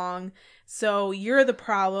something wrong. So you're the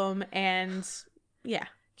problem and yeah.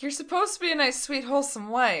 You're supposed to be a nice, sweet, wholesome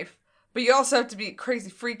wife. But you also have to be a crazy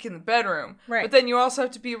freak in the bedroom. Right. But then you also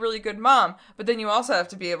have to be a really good mom. But then you also have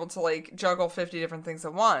to be able to, like, juggle 50 different things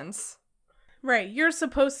at once. Right. You're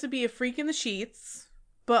supposed to be a freak in the sheets,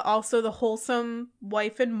 but also the wholesome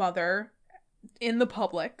wife and mother in the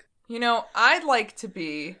public. You know, I'd like to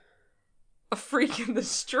be a freak in the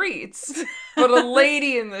streets, but a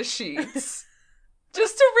lady in the sheets.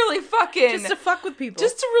 Just to really fucking... Just to fuck with people.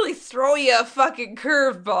 Just to really throw you a fucking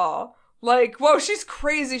curveball. Like, whoa, she's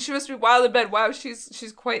crazy. She must be wild in bed. Wow,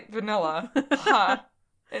 she's quite vanilla. Huh.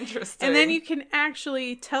 Interesting. And then you can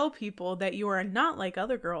actually tell people that you are not like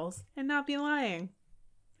other girls and not be lying.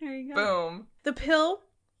 There you go. Boom. The Pill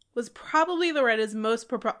was probably Loretta's most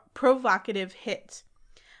provocative hit.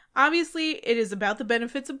 Obviously, it is about the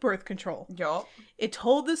benefits of birth control. Yup. It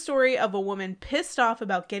told the story of a woman pissed off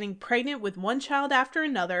about getting pregnant with one child after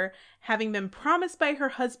another, having been promised by her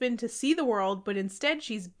husband to see the world, but instead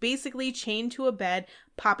she's basically chained to a bed,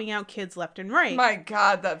 popping out kids left and right. My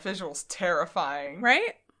God, that visual's terrifying.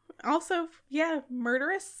 Right? Also,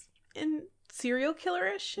 murderous and serial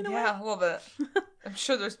killer-ish in a way. Yeah, a little bit. I'm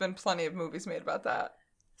sure there's been plenty of movies made about that.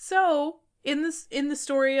 So, in the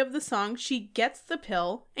story of the song, she gets the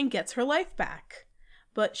pill and gets her life back.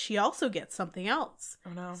 But she also gets something else. Oh,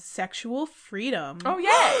 no. Sexual freedom. Oh,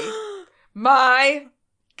 yay! My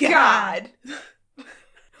God!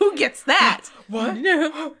 Who gets that? What?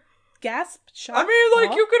 No. Gasp, shock. I mean,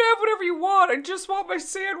 like, you can have whatever you want. I just want my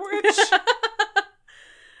sandwich.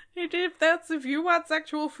 If you want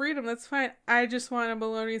sexual freedom, that's fine. I just want a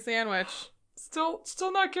bologna sandwich. Still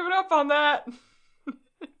not giving up on that.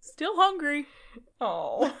 Still hungry.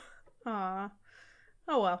 Oh. Aw.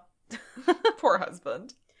 Oh well. Poor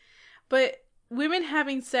husband. But women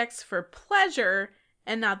having sex for pleasure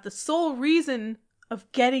and not the sole reason of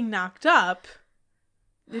getting knocked up,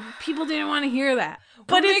 people didn't want to hear that.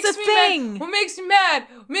 But it's a thing. What makes me mad,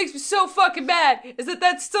 what makes me so fucking mad, is that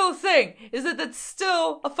that's still a thing. Is that that's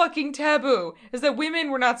still a fucking taboo. Is that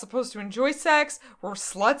women were not supposed to enjoy sex. We're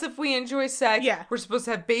sluts if we enjoy sex. Yeah. We're supposed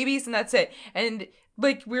to have babies and that's it. And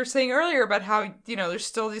like we were saying earlier about how, you know, there's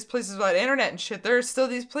still these places about internet and shit. There are still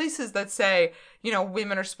these places that say, you know,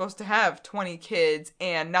 women are supposed to have 20 kids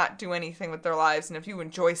and not do anything with their lives. And if you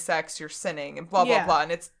enjoy sex, you're sinning and blah, blah, blah.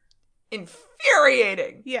 And it's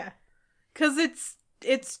infuriating. Yeah. Because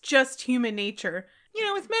it's just human nature. You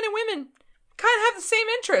know, with men and women, kind of have the same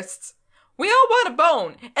interests. We all want a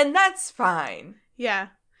bone, and that's fine. Yeah.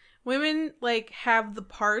 Women, like, have the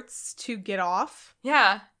parts to get off.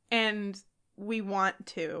 Yeah. And we want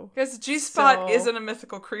to. Because the G-spot isn't a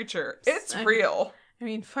mythical creature. It's real. I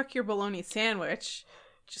mean, fuck your bologna sandwich.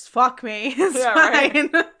 Just fuck me. It's yeah, fine.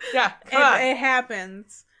 Right. Yeah, come on. It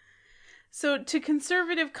happens. So, to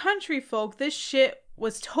conservative country folk, this shit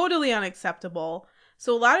was totally unacceptable.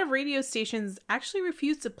 So, a lot of radio stations actually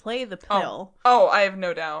refused to play the pill. Oh, I have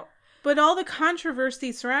no doubt. But all the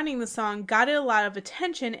controversy surrounding the song got it a lot of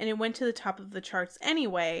attention, and it went to the top of the charts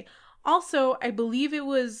anyway. Also, I believe it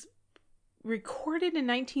was recorded in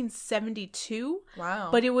 1972. Wow.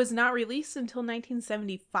 But it was not released until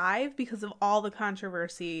 1975 because of all the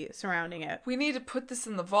controversy surrounding it. We need to put this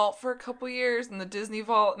in the vault for a couple years, in the Disney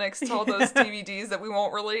vault next to all those DVDs that we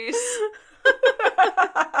won't release.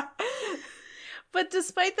 But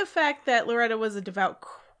despite the fact that Loretta was a devout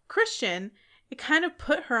Christian, it kind of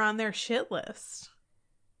put her on their shit list.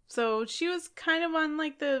 So she was kind of on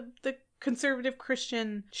like the conservative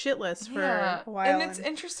Christian shit list for a while. And it's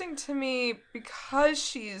interesting to me because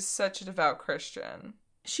she's such a devout Christian.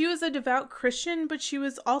 She was a devout Christian, but she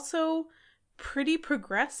was also pretty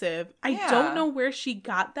progressive. I don't know where she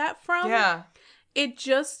got that from. Yeah. It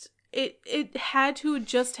just, it had to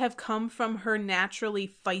just have come from her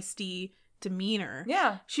naturally feisty demeanor.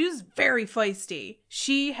 Yeah. She was very feisty.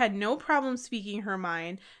 She had no problem speaking her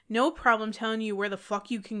mind, no problem telling you where the fuck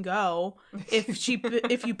you can go if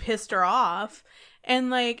you pissed her off.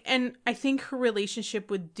 And I think her relationship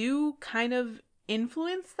with Dew kind of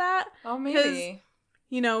influenced that. Oh, maybe.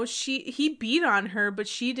 You know, he beat on her, but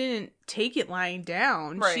she didn't take it lying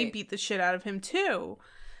down. Right. She beat the shit out of him too.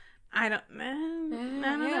 I don't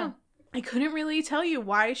know. I couldn't really tell you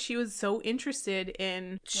why she was so interested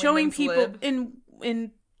in showing Women's people lib.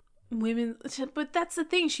 in women, but that's the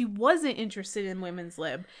thing. She wasn't interested in women's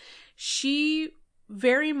lib. She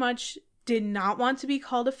very much did not want to be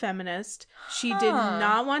called a feminist. She did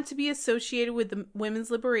not want to be associated with the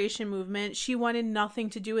women's liberation movement. She wanted nothing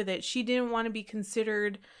to do with it. She didn't want to be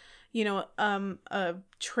considered, you know, a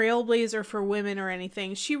trailblazer for women or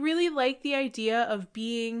anything. She really liked the idea of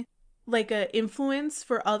being like a influence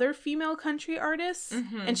for other female country artists,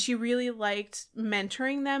 and she really liked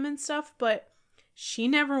mentoring them and stuff, but she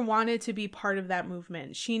never wanted to be part of that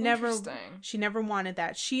movement. She never wanted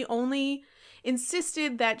that. She only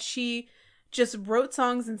insisted that she just wrote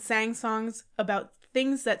songs and sang songs about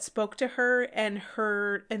things that spoke to her and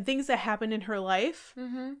things that happened in her life.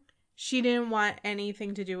 Mm-hmm. She didn't want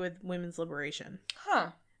anything to do with women's liberation.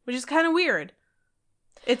 Which is kind of weird.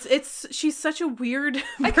 She's such a weird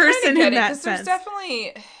person in that sense.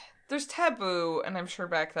 There's taboo, and I'm sure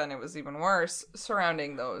back then it was even worse,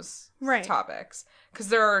 surrounding those topics. Because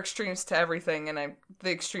there are extremes to everything, and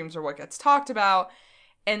the extremes are what gets talked about,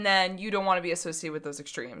 and then you don't want to be associated with those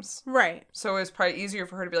extremes. Right. So it's probably easier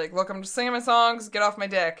for her to be like, look, I'm just singing my songs, get off my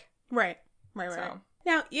dick. Right.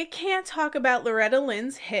 Now, you can't talk about Loretta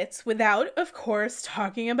Lynn's hits without, of course,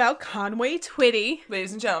 talking about Conway Twitty.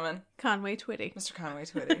 Ladies and gentlemen. Conway Twitty. Mr. Conway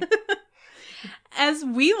Twitty. As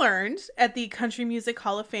we learned at the Country Music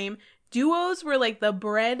Hall of Fame, duos were like the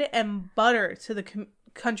bread and butter to the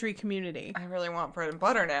country community. I really want bread and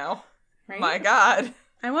butter now. Right? My God.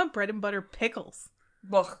 I want bread and butter pickles.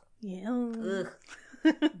 Ugh. Yeah.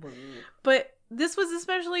 But this was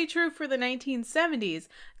especially true for the 1970s.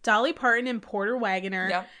 Dolly Parton and Porter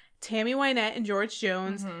Wagoner, Tammy Wynette and George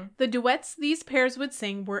Jones, the duets these pairs would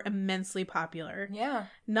sing were immensely popular. Yeah.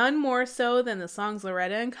 None more so than the songs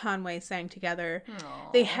Loretta and Conway sang together.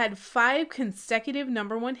 Aww. They had 5 consecutive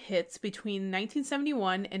 #1 hits between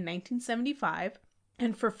 1971 and 1975,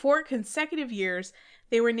 and for 4 consecutive years,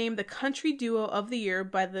 they were named the Country Duo of the Year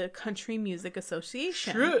by the Country Music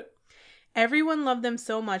Association. Shit. Everyone loved them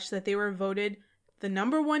so much that they were voted the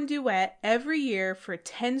 #1 duet every year for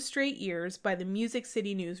 10 straight years by the Music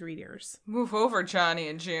City News readers. Move over, Johnny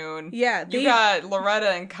and June. Yeah. You got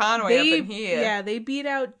Loretta and Conway up in here. Yeah, they beat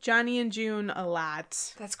out Johnny and June a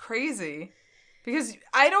lot. That's crazy. Because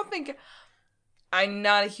I don't think... I'm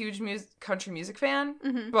not a huge country music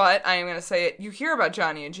fan, but I am going to say it. You hear about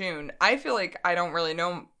Johnny and June. I feel like I don't really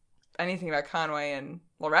know anything about Conway and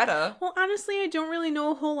Loretta. Well, honestly, I don't really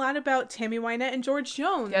know a whole lot about Tammy Wynette and George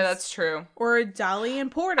Jones. Yeah, that's true. Or Dolly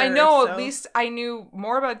and Porter. I know, at least I knew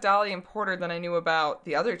more about Dolly and Porter than I knew about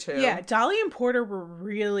the other two. Yeah, Dolly and Porter were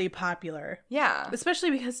really popular. Yeah.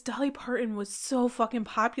 Especially because Dolly Parton was so fucking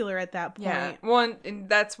popular at that point. Yeah. Well, and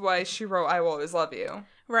that's why she wrote I Will Always Love You.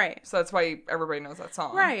 Right. So that's why everybody knows that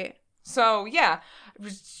song. Right. So, yeah. It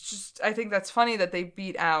was just, I think that's funny that they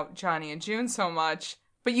beat out Johnny and June so much.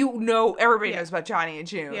 But everybody knows about Johnny and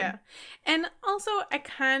June. Yeah. And also, I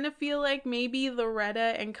kind of feel like maybe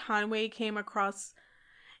Loretta and Conway came across,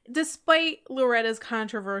 despite Loretta's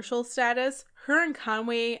controversial status, her and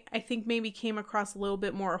Conway, I think, maybe came across a little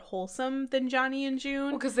bit more wholesome than Johnny and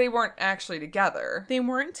June. Well, because they weren't actually together. They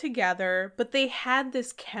weren't together, but they had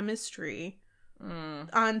this chemistry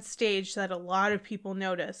on stage that a lot of people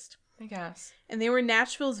noticed. I guess. And they were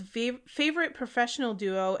Nashville's favorite professional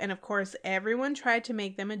duo, and of course, everyone tried to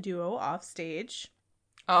make them a duo off stage.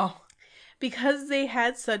 Oh. Because they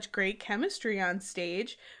had such great chemistry on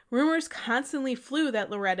stage, rumors constantly flew that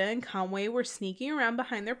Loretta and Conway were sneaking around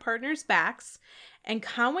behind their partners' backs And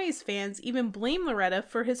Conway's fans even blame Loretta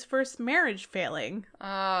for his first marriage failing.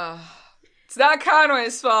 It's not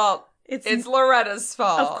Conway's fault. It's Loretta's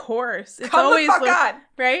fault. Of course. It's Come always the fuck on.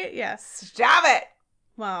 Right? Yes. Stop it.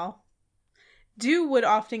 Well, Dew would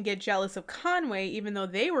often get jealous of Conway even though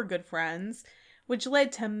they were good friends, which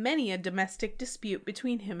led to many a domestic dispute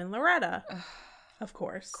between him and Loretta. Of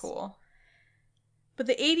course. Cool. But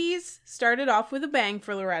the 80s started off with a bang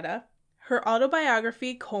for Loretta. Her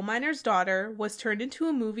autobiography, Coal Miner's Daughter, was turned into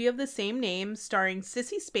a movie of the same name starring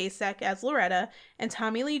Sissy Spacek as Loretta and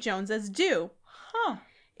Tommy Lee Jones as Dew. Huh.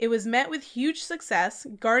 It was met with huge success,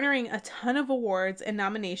 garnering a ton of awards and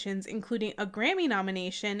nominations, including a Grammy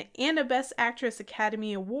nomination and a Best Actress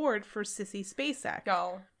Academy Award for Sissy Spacek.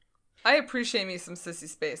 Yo, I appreciate me some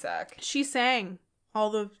Sissy Spacek. She sang all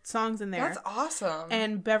the songs in there. That's awesome.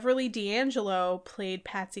 And Beverly D'Angelo played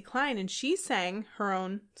Patsy Cline, and she sang her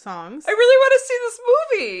own songs. I really want to see this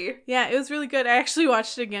movie. Yeah, it was really good. I actually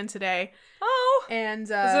watched it again today. Oh. And is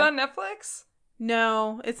it on Netflix?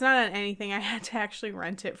 No, it's not on anything. I had to actually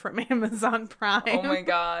rent it from Amazon Prime. Oh my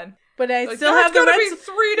god. But I still have the rent. It's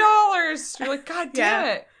gonna be $3. You're like, god damn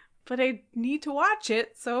it. But I need to watch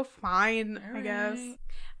it, so fine, I guess.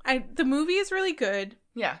 The movie is really good.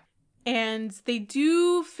 Yeah. And they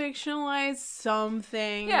do fictionalize some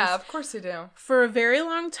things. Yeah, of course they do. For a very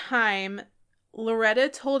long time, Loretta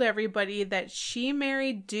told everybody that she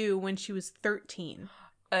married Dew when she was 13.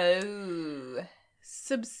 Oh.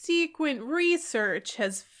 Subsequent research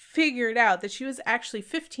has figured out that she was actually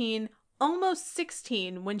 15, almost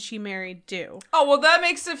 16 when she married Dew. Oh, well, that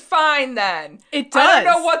makes it fine then. It does. I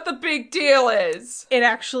don't know what the big deal is. It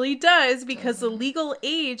actually does, because the legal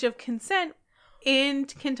age of consent in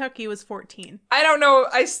Kentucky was 14. I don't know.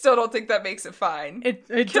 I still don't think that makes it fine. It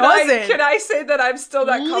doesn't. Can I say that I'm still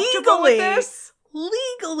not comfortable with this?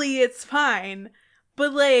 Legally, it's fine.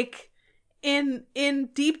 But, like, in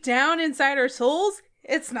deep down inside our souls,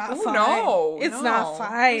 it's not fine. No. It's not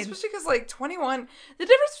fine. Especially because, like, 21... The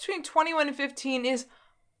difference between 21 and 15 is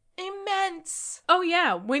immense. Oh,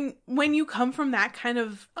 yeah. When you come from that kind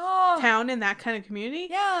of town and that kind of community.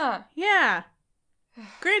 Yeah. Yeah.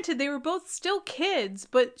 Granted, they were both still kids,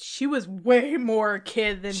 but she was way more a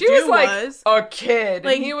kid than Dew was. She was like a kid.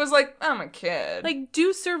 Like, and he was like, I'm a kid. Like,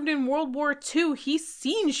 Dew served in World War II. He's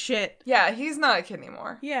seen shit. Yeah, he's not a kid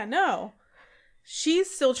anymore. Yeah, no. She's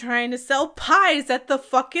still trying to sell pies at the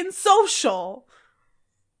fucking social.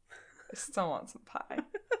 I still want some pie.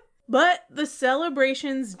 But the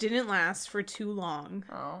celebrations didn't last for too long.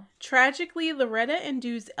 Oh. Tragically, Loretta and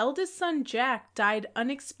Dew's eldest son, Jack, died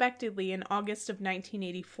unexpectedly in August of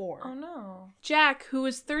 1984. Oh, no. Jack, who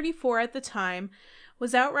was 34 at the time,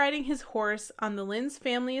 was out riding his horse on the Lynn's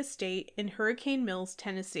family estate in Hurricane Mills,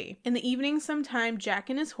 Tennessee. In the evening sometime, Jack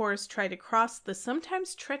and his horse tried to cross the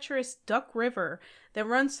sometimes treacherous Duck River that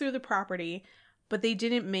runs through the property, but they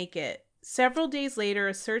didn't make it. Several days later,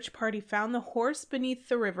 a search party found the horse beneath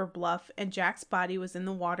the river bluff, and Jack's body was in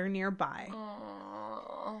the water nearby.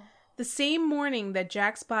 Aww. The same morning that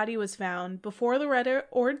Jack's body was found, before Loretta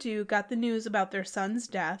or Dew got the news about their son's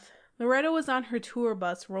death, Loretta was on her tour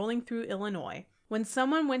bus rolling through Illinois. When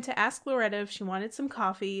someone went to ask Loretta if she wanted some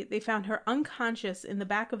coffee, they found her unconscious in the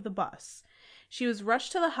back of the bus. She was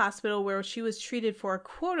rushed to the hospital where she was treated for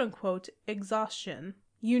quote-unquote exhaustion.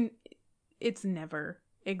 It's never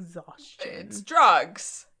exhaustion. It's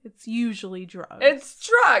drugs. It's usually drugs. It's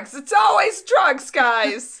drugs. It's always drugs,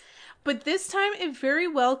 guys. But this time, it very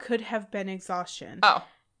well could have been exhaustion. Oh.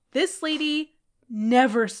 This lady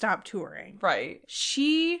never stopped touring. Right.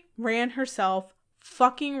 She ran herself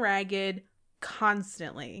fucking ragged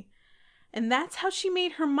constantly. And that's how she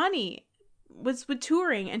made her money, was with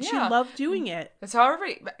touring, and she loved doing it. That's how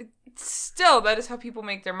everybody... Still, that is how people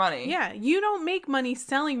make their money. Yeah, you don't make money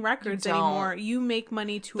selling records anymore. You make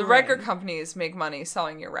money touring. The record companies make money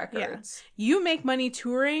selling your records. Yeah. You make money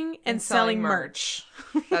touring and selling merch.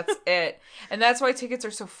 That's it. And that's why tickets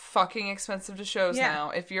are so fucking expensive to shows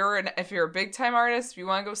now. If you're a big time artist, if you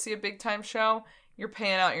want to go see a big time show, you're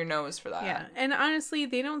paying out your nose for that. Yeah, and honestly,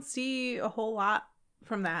 they don't see a whole lot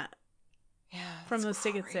from that. Yeah, from those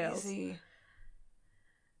ticket sales. Crazy.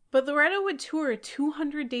 But Loretta would tour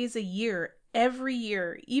 200 days a year, every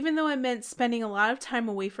year, even though it meant spending a lot of time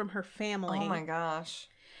away from her family. Oh my gosh.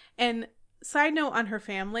 And side note on her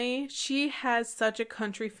family, she has such a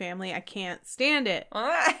country family, I can't stand it.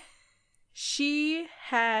 She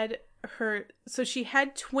had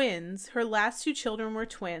twins. Her last two children were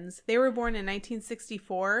twins. They were born in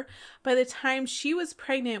 1964. By the time she was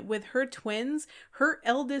pregnant with her twins, her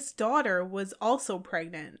eldest daughter was also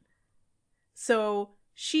pregnant. So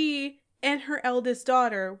she and her eldest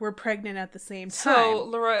daughter were pregnant at the same time.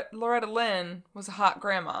 So Loretta Lynn was a hot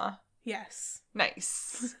grandma. Yes.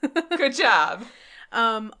 Nice. Good job.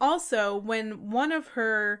 Also, when one of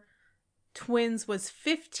her twins was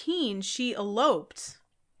 15, she eloped.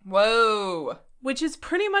 Whoa. Which is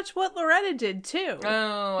pretty much what Loretta did, too.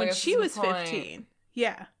 Oh, when she was point. 15.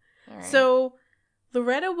 Yeah. Right. So,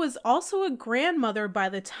 Loretta was also a grandmother by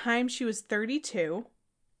the time she was 32.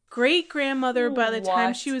 Great-grandmother by the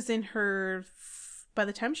time she was by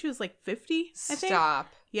the time she was like 50, I think.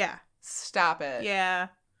 Stop. Yeah. Stop it. Yeah.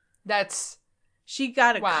 She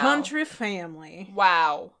got a country family.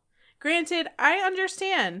 Wow. Granted, I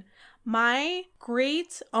understand. My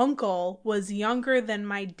great-uncle was younger than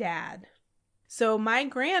my dad. So my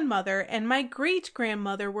grandmother and my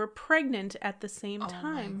great-grandmother were pregnant at the same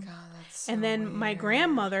time. Oh my God, that's so and then weird. my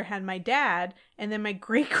grandmother had my dad, and then my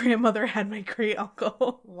great-grandmother had my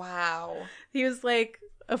great-uncle. Wow. He was like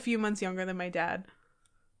a few months younger than my dad.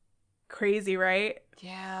 Crazy, right?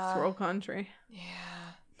 Yeah. Throw country.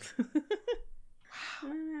 Yeah.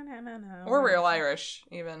 No. Or real Irish,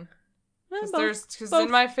 even. Because in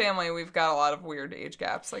my family, we've got a lot of weird age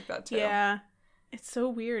gaps like that, too. Yeah. It's so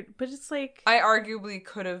weird. But it's like... I arguably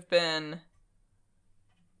could have been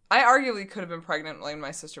pregnant when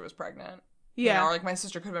my sister was pregnant. Yeah. You know, or like my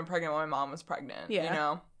sister could have been pregnant when my mom was pregnant. Yeah. You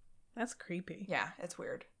know? That's creepy. Yeah, it's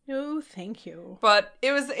weird. No, thank you. But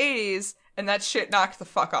it was the 80s, and that shit knocked the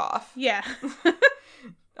fuck off. Yeah.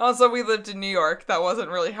 Also, we lived in New York. That wasn't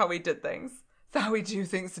really how we did things. That's how we do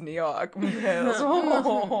things in New York. Yes.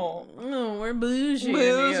 Oh, we're bougie.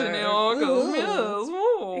 Bougie in New York. Ooh. Yes.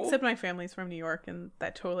 Oh. Except my family's from New York, and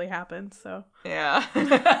that totally happened, so. Yeah.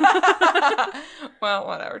 Well,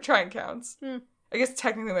 whatever. Trying counts. I guess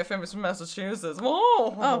technically my family's from Massachusetts.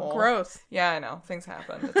 Oh, gross. Yeah, I know. Things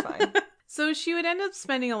happen. It's fine. So she would end up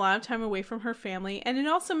spending a lot of time away from her family, and it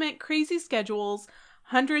also meant crazy schedules,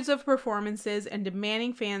 hundreds of performances, and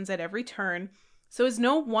demanding fans at every turn. So it's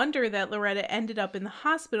no wonder that Loretta ended up in the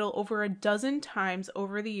hospital over a dozen times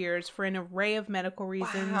over the years for an array of medical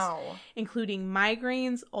reasons, including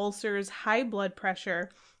migraines, ulcers, high blood pressure.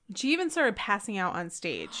 She even started passing out on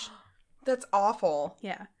stage. That's awful.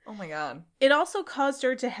 Yeah. Oh my God. It also caused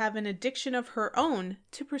her to have an addiction of her own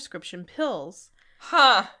to prescription pills.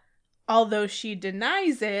 Huh. Although she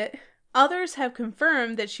denies it, others have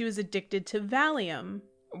confirmed that she was addicted to Valium.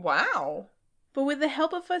 Wow. But with the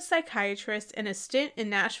help of a psychiatrist and a stint in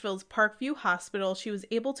Nashville's Parkview Hospital, she was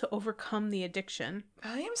able to overcome the addiction.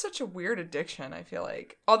 Valium's such a weird addiction, I feel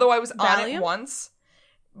like. although I was on it once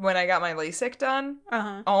when I got my LASIK done.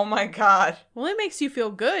 Uh-huh. Oh my God. Well, it makes you feel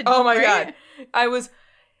good. Oh my right?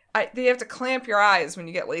 God. They have to clamp your eyes when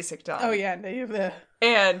you get LASIK done. Oh yeah, they have the...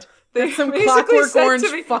 And they That's some basically Clockwork said Orange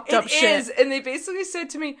to me, fucked up shit. And they basically said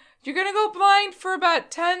to me, "You're gonna go blind for about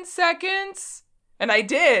 10 seconds." And I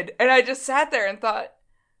did. And I just sat there and thought,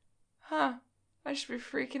 I should be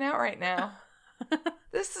freaking out right now.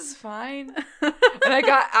 This is fine. And I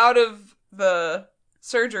got out of the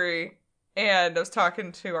surgery and I was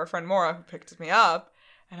talking to our friend Maura who picked me up.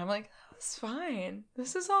 And I'm like, it's fine.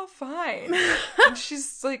 This is all fine. And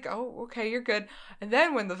she's like, oh, okay, you're good. And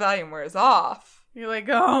then when the Valium wears off, you're like,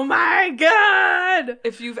 oh my God.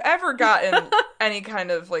 If you've ever gotten any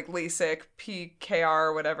kind of like LASIK, PKR,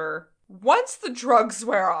 or whatever, once the drugs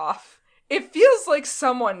wear off, it feels like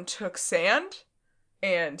someone took sand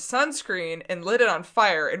and sunscreen and lit it on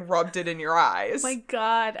fire and rubbed it in your eyes. Oh my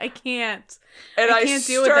God, I can't. And I can't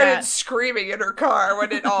deal with that. started screaming in her car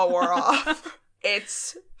when it all wore off.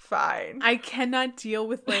 It's fine. I cannot deal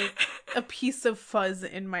with like a piece of fuzz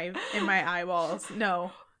in my eyeballs.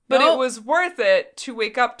 No. But it was worth it to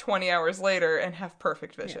wake up 20 hours later and have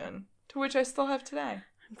perfect vision, to which I still have today.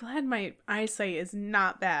 I'm glad my eyesight is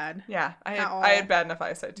not bad. Yeah, I had bad enough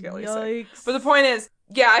eyesight to get LASIK. Yikes. But the point is,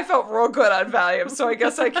 yeah, I felt real good on Valium, so I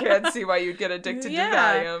guess I can see why you'd get addicted to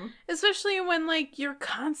Valium. Especially when, like, you're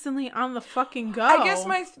constantly on the fucking go. I guess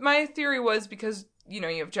my theory was because, you know,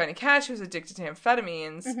 you have Johnny Cash who's addicted to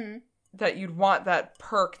amphetamines, that you'd want that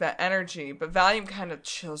perk, that energy, but Valium kind of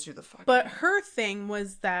chills you the fuck out. But her thing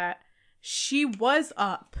was that she was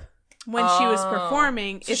up when she was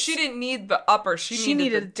performing. So she didn't need the upper, she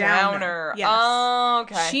needed the downer. Yes. Oh,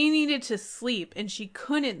 okay. She needed to sleep, and she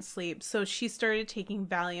couldn't sleep, so she started taking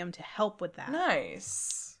Valium to help with that.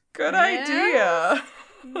 Nice. Good idea.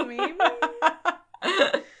 Maybe.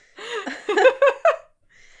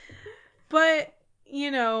 But,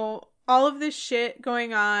 you know, all of this shit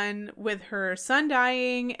going on with her son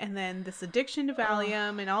dying, and then this addiction to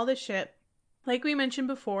Valium and all this shit. Like we mentioned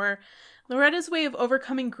before, Loretta's way of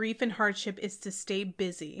overcoming grief and hardship is to stay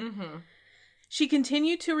busy. She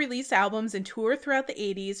continued to release albums and tour throughout the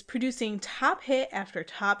 80s, producing top hit after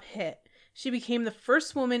top hit. She became the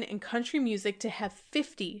first woman in country music to have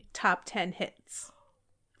 50 top 10 hits.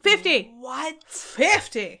 50! What?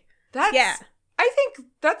 50! That's, yeah. I think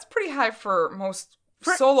that's pretty high for most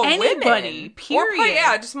For solo anybody, women. period.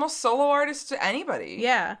 Yeah, just most solo artists to anybody.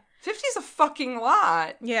 Yeah. 50 is a fucking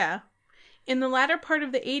lot. Yeah. In the latter part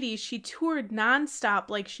of the 80s, she toured nonstop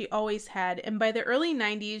like she always had, and by the early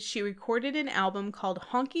 90s, she recorded an album called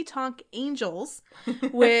Honky Tonk Angels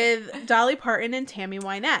with Dolly Parton and Tammy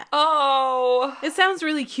Wynette. Oh. It sounds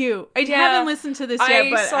really cute. I haven't listened to this yet,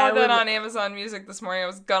 but I saw that on Amazon Music this morning. I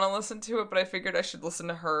was gonna listen to it, but I figured I should listen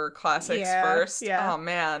to her classics first. Yeah. Oh,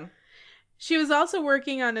 man. She was also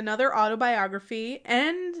working on another autobiography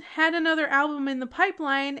and had another album in the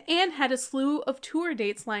pipeline and had a slew of tour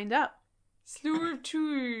dates lined up. Slew of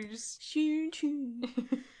tours.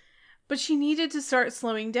 But she needed to start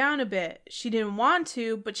slowing down a bit. She didn't want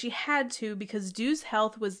to, but she had to because Du's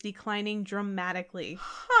health was declining dramatically.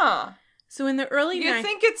 Huh. So in the early You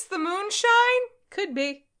think it's the moonshine? Could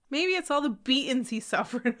be. Maybe it's all the beatings he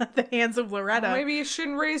suffered at the hands of Loretta. Well, maybe you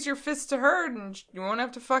shouldn't raise your fist to her and you won't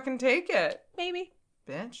have to fucking take it. Maybe.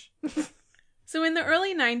 Bitch. So in the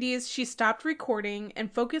early 90s, she stopped recording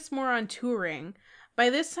and focused more on touring. By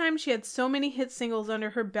this time, she had so many hit singles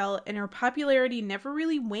under her belt and her popularity never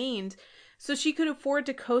really waned, so she could afford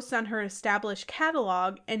to coast on her established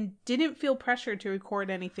catalog and didn't feel pressured to record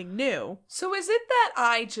anything new. So is it that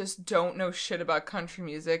I just don't know shit about country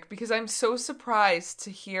music? Because I'm so surprised to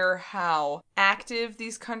hear how active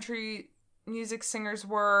these country music singers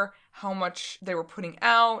were, how much they were putting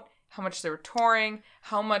out, how much they were touring,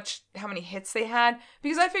 how many hits they had.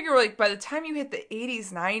 Because I figure, like, by the time you hit the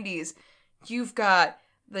 80s, 90s, you've got,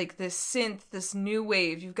 like, this synth, this new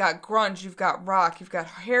wave, you've got grunge, you've got rock, you've got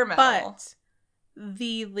hair metal. But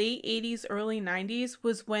the late 80s, early 90s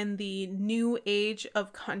was when the new age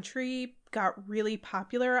of country got really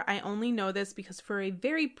popular. I only know this because for a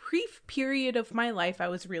very brief period of my life, I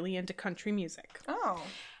was really into country music. Oh.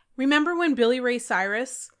 Remember when Billy Ray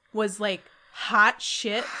Cyrus was, like, hot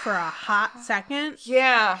shit for a hot second?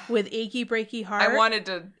 Yeah. With Achy Breaky Heart. I wanted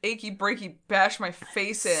to achy breaky bash my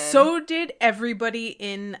face in. So did everybody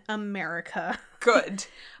in America. Good.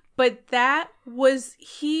 But that was,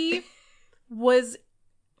 he was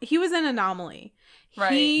an anomaly.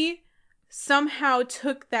 Right. He somehow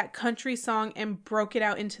took that country song and broke it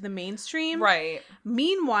out into the mainstream. Right.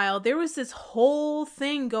 Meanwhile, there was this whole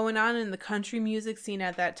thing going on in the country music scene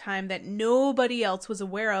at that time that nobody else was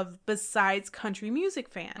aware of besides country music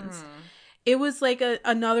fans. It was like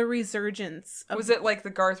another resurgence. Was it like the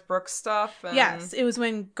Garth Brooks stuff? Yes, it was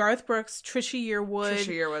when Garth Brooks, Trisha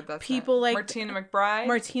Yearwood, that's people it. like Martina McBride.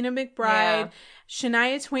 Yeah.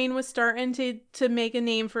 Shania Twain was starting to make a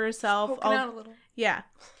name for herself. Poking out a little. Yeah.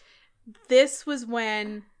 This was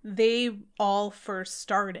when they all first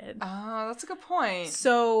started. Oh, that's a good point.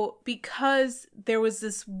 So because there was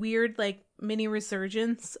this weird like mini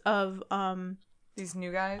resurgence of these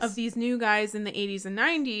new guys in the 80s and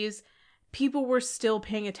 90s, people were still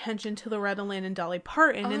paying attention to Loretta Lynn and Dolly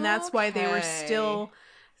Parton, and that's why they were still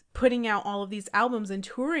putting out all of these albums and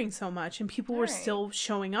touring so much, and people were still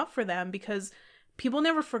showing up for them because people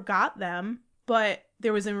never forgot them, but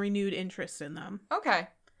there was a renewed interest in them. Okay.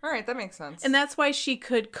 All right, that makes sense. And that's why she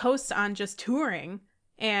could coast on just touring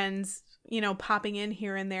and, popping in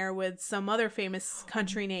here and there with some other famous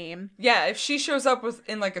country name. Yeah, if she shows up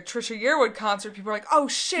in like a Trisha Yearwood concert, people are like, oh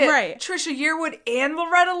shit, right. Trisha Yearwood and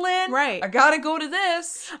Loretta Lynn? Right. I gotta go to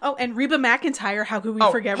this. Oh, and Reba McEntire. How could we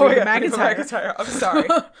forget Reba McEntire? Reba McEntire. I'm sorry.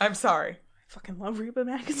 I'm sorry. I fucking love Reba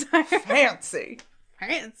McEntire. Fancy.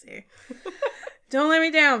 Don't let me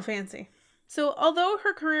down, Fancy. So, although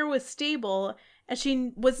her career was stable, as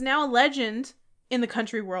she was now a legend in the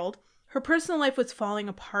country world, her personal life was falling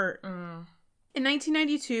apart. In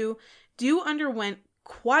 1992, Du underwent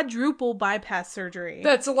quadruple bypass surgery.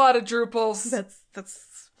 That's a lot of drupals. That's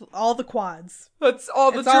all the quads. That's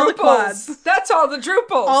all the it's drupals. All the quads. That's all the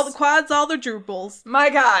drupals. All the quads, all the drupals. My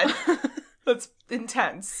God. That's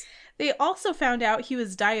intense. They also found out he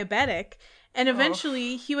was diabetic, and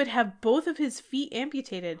eventually he would have both of his feet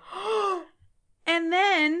amputated. And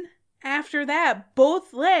then, after that,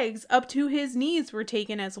 both legs up to his knees were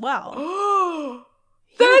taken as well.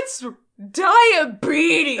 That's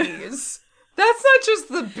diabetes. That's not just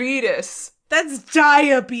the beatus. That's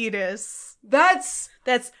diabetes. That's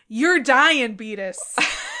you're dying beatus.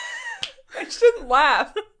 I shouldn't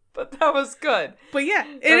laugh, but that was good. But yeah,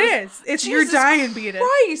 it is. It's your dying beatus.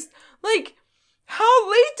 Christ. Like, how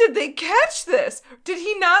late did they catch this? Did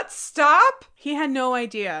he not stop? He had no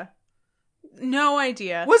idea. No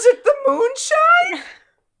idea. Was it the moonshine?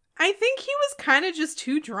 I think he was kind of just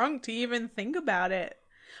too drunk to even think about it.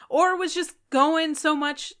 Or was just going so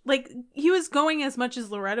much, like, he was going as much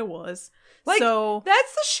as Loretta was. Like, so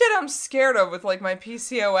that's the shit I'm scared of with, like, my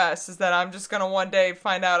PCOS, is that I'm just gonna one day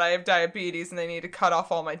find out I have diabetes and they need to cut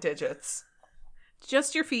off all my digits.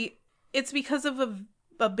 Just your feet. It's because of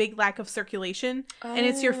a big lack of circulation. And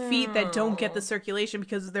it's your feet that don't get the circulation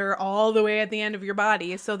because they're all the way at the end of your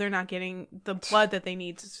body. So they're not getting the blood that they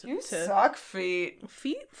need to... You suck, feet.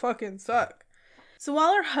 Feet fucking suck. So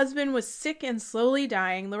while her husband was sick and slowly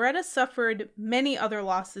dying, Loretta suffered many other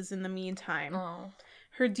losses in the meantime. Oh.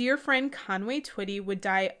 Her dear friend Conway Twitty would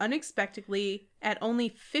die unexpectedly at only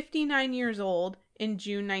 59 years old in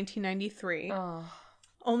June 1993. Oh.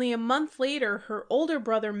 Only a month later, her older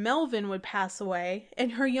brother Melvin would pass away,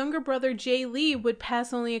 and her younger brother Jay Lee would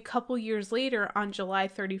pass only a couple years later on July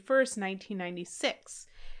 31st, 1996.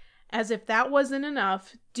 As if that wasn't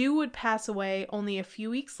enough, Dew would pass away only a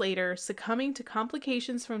few weeks later, succumbing to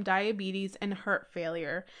complications from diabetes and heart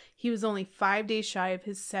failure. He was only 5 days shy of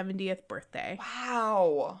his 70th birthday.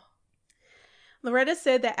 Wow. Loretta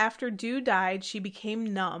said that after Dew died, she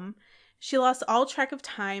became numb. She lost all track of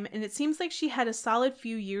time, and it seems like she had a solid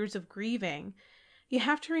few years of grieving. You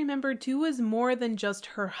have to remember, Dew was more than just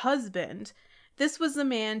her husband. This was the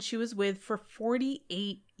man she was with for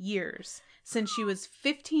 48 years. Since she was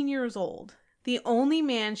 15 years old, the only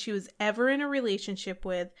man she was ever in a relationship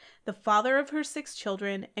with, the father of her 6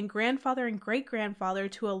 children, and grandfather and great-grandfather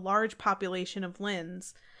to a large population of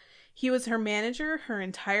Lynn's. He was her manager, her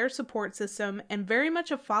entire support system, and very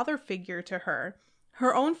much a father figure to her.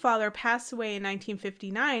 Her own father passed away in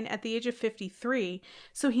 1959 at the age of 53,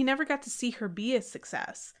 so he never got to see her be a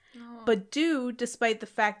success. Oh. But Dew, despite the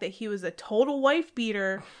fact that he was a total wife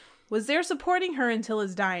beater, was there supporting her until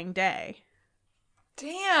his dying day.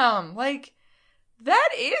 Damn, like, that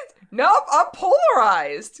is... Nope, I'm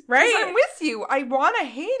polarized. Right? I'm with you. I want to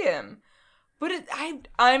hate him. But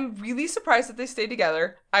I'm really surprised that they stayed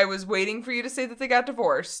together. I was waiting for you to say that they got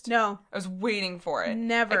divorced. No. I was waiting for it.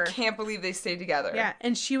 Never. I can't believe they stayed together. Yeah,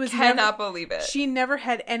 and she was Cannot believe it. She never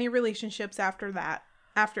had any relationships after that,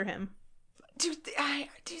 after him. Do you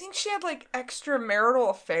think she had, like, extramarital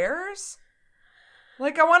affairs?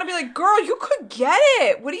 Like, I want to be like, girl, you could get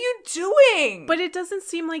it. What are you doing? But it doesn't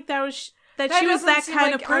seem like she was that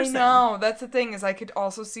kind of person. I know. That's the thing, is I could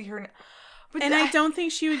also see her... But I don't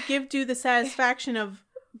think she would give Dew the satisfaction of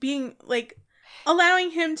being, like,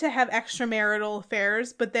 allowing him to have extramarital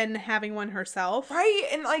affairs, but then having one herself. Right?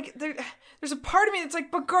 And, like, there's a part of me that's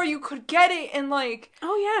like, but girl, you could get it, and, like...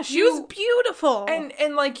 Oh, yeah, she was beautiful.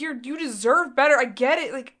 And like, you deserve better. I get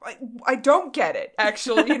it. Like, I don't get it,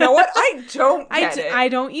 actually. You know what? I don't get it. I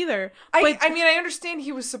don't either. I mean, I understand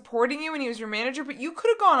he was supporting you and he was your manager, but you could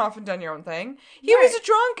have gone off and done your own thing. He right. was a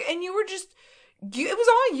drunk, and you were just... it was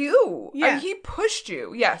all you. Yeah. I mean, he pushed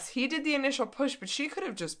you. Yes, he did the initial push, but she could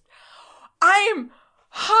have just...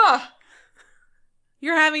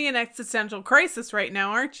 You're having an existential crisis right now,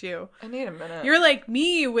 aren't you? I need a minute. You're like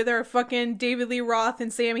me with our fucking David Lee Roth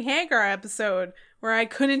and Sammy Hagar episode, where I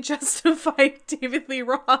couldn't justify David Lee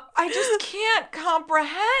Roth. I just can't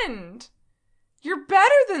comprehend. You're better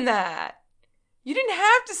than that. You didn't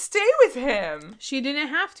have to stay with him. She didn't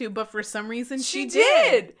have to, but for some reason she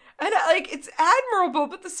did. And, like, it's admirable,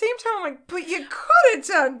 but at the same time, I'm like, but you could have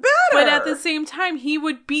done better. But at the same time, he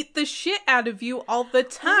would beat the shit out of you all the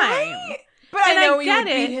time. Right? But I know you would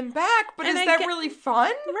beat him back, but is that really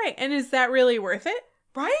fun? Right, and is that really worth it?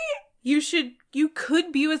 Right? You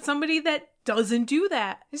could be with somebody that doesn't do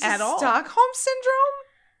that at all. Stockholm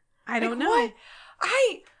Syndrome? I don't know.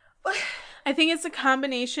 What? I think it's a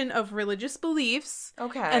combination of religious beliefs.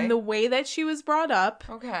 Okay. And the way that she was brought up.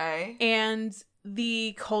 Okay. And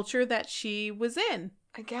the culture that she was in.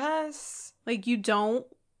 I guess. Like, you don't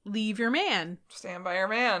leave your man. Stand by your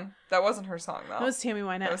man. That wasn't her song, though. That was Tammy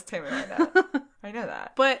Wynette. That was Tammy Wynette. I know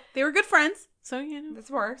that. But they were good friends, so, you know. This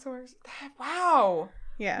works. It works. Wow.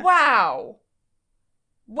 Yeah. Wow.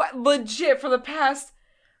 What? Legit, for the past,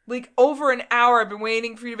 like, over an hour, I've been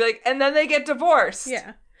waiting for you to be like, and then they get divorced.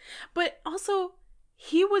 Yeah. But also,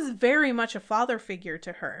 he was very much a father figure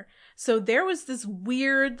to her. So there was this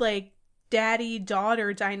weird, like,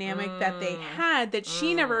 daddy-daughter dynamic that they had that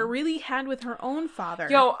she never really had with her own father.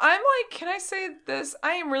 Yo, I'm like, can I say this?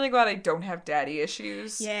 I am really glad I don't have daddy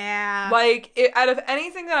issues. Yeah. Like, out of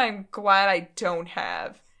anything that I'm glad I don't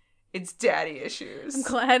have, it's daddy issues. I'm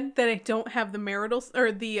glad that I don't have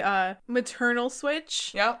the maternal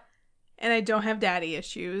switch. Yep. And I don't have daddy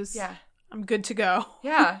issues. Yeah. I'm good to go.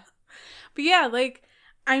 Yeah. But yeah, like,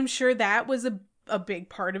 I'm sure that was a a big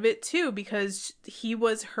part of it too, because he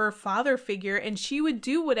was her father figure and she would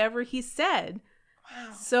do whatever he said.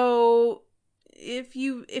 Wow. So if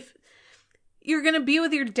you're gonna be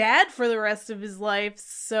with your dad for the rest of his life,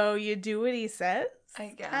 so you do what he says.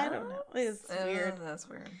 I guess. I don't know. It's weird. That's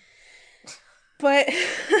weird. But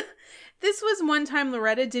this was one time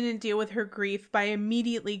Loretta didn't deal with her grief by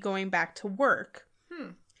immediately going back to work.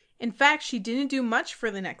 In fact, she didn't do much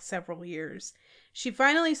for the next several years. She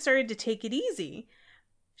finally started to take it easy.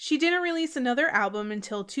 She didn't release another album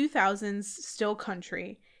until 2000's Still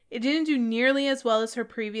Country. It didn't do nearly as well as her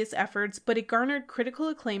previous efforts, but it garnered critical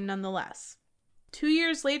acclaim nonetheless. 2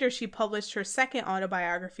 years later, she published her second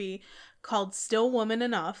autobiography called Still Woman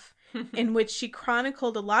Enough, in which she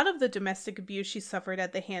chronicled a lot of the domestic abuse she suffered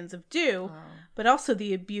at the hands of Dew, but also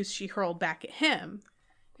the abuse she hurled back at him.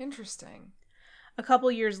 Interesting. A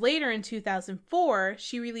couple years later, in 2004,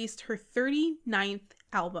 she released her 39th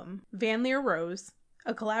album, Van Leer Rose,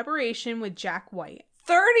 a collaboration with Jack White.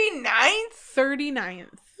 39th?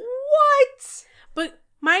 39th. What? But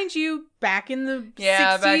mind you, back in the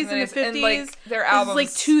 60s back in and the 50s, and, like, their albums, it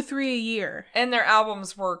was like 2-3 a year. And their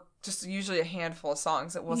albums were just usually a handful of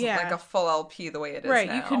songs. It wasn't like a full LP the way it is now.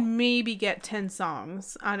 Right, you could maybe get 10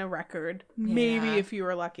 songs on a record. Maybe if you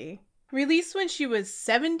were lucky. Released when she was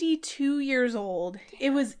 72 years old,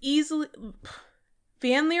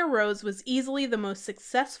 Van Leer Rose was easily the most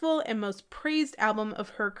successful and most praised album of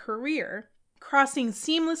her career, crossing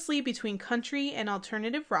seamlessly between country and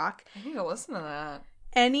alternative rock. I need to listen to that.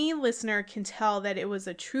 Any listener can tell that it was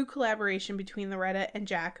a true collaboration between Loretta and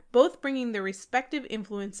Jack, both bringing their respective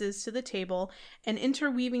influences to the table and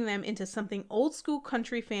interweaving them into something old school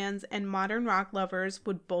country fans and modern rock lovers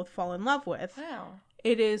would both fall in love with. Wow.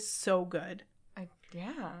 It is so good.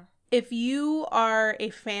 Yeah. If you are a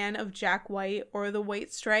fan of Jack White or the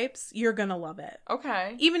White Stripes, you're gonna love it.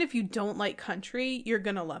 Okay. Even if you don't like country, you're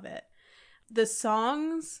gonna love it. The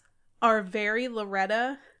songs are very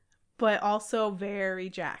Loretta, but also very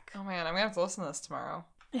Jack. Oh man, I'm gonna have to listen to this tomorrow.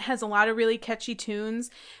 It has a lot of really catchy tunes.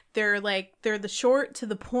 They're the short to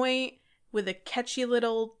the point with a catchy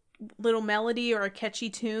little melody or a catchy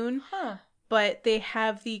tune. Huh. But they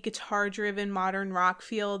have the guitar-driven modern rock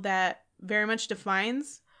feel that very much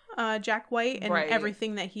defines Jack White and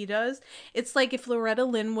everything that he does. It's like if Loretta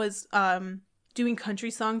Lynn was doing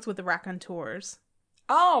country songs with the Raconteurs.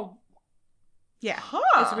 Oh. Yeah. Huh.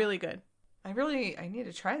 It's really good. I need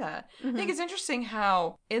to try that. I think it's interesting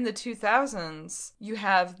how in the 2000s you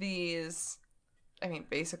have these,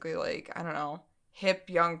 basically like, I don't know, hip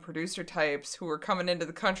young producer types who were coming into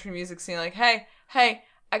the country music scene like, hey,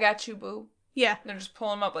 I got you, boo. Yeah. And they're just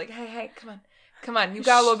pulling them up like, hey, come on, you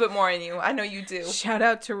got a little bit more in you. I know you do. Shout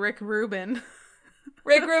out to Rick Rubin.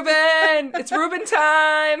 Rick Rubin! It's Rubin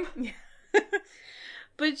time!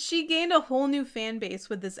 But she gained a whole new fan base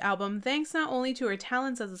with this album, thanks not only to her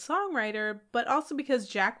talents as a songwriter, but also because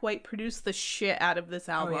Jack White produced the shit out of this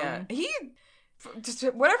album. Oh, yeah. Just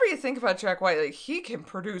whatever you think about Jack White, like, he can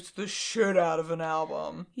produce the shit out of an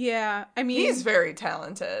album. Yeah, he's very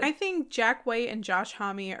talented. I think Jack White and Josh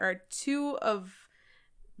Homme are two of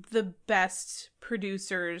the best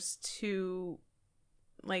producers to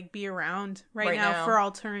be around right now for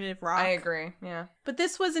alternative rock. I agree, yeah. But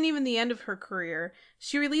this wasn't even the end of her career.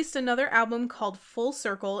 She released another album called Full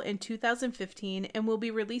Circle in 2015 and will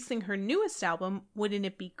be releasing her newest album, Wouldn't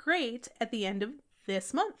It Be Great, at the end of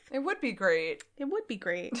this month. It would be great. It would be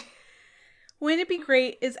great. Wouldn't It Be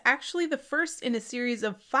Great is actually the first in a series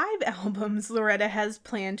of 5 albums Loretta has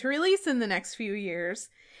planned to release in the next few years.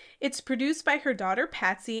 It's produced by her daughter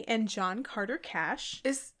Patsy and John Carter Cash.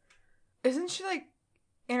 Isn't she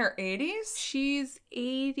in her 80s? She's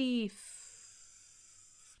 80.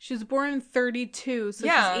 She was born in 32, so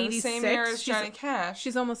she's 86. Same year as Johnny Cash.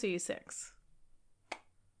 She's almost 86.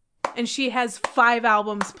 And she has 5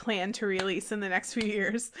 albums planned to release in the next few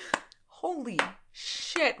years. Holy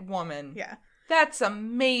shit, woman. Yeah. That's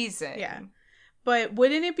amazing. Yeah. But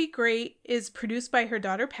Wouldn't It Be Great is produced by her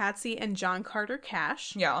daughter Patsy and John Carter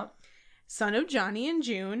Cash. Yeah. Son of Johnny and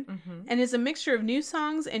June. And is a mixture of new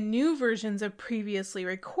songs and new versions of previously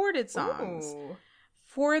recorded songs. Ooh.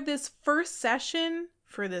 For this first session,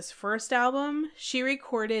 for this first album, she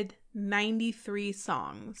recorded 93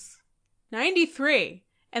 songs. 93!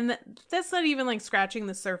 And that's not even scratching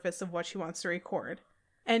the surface of what she wants to record.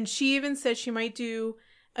 And she even said she might do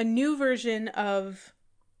a new version of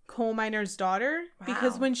Coal Miner's Daughter. Wow.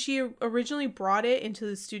 Because when she originally brought it into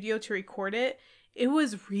the studio to record it, it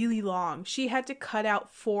was really long. She had to cut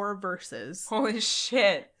out 4 verses. Holy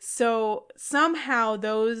shit. So somehow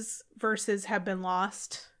those verses have been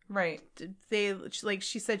lost. Right.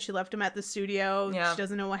 She said she left them at the studio. Yeah. She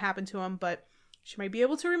doesn't know what happened to them, but she might be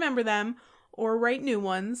able to remember them or write new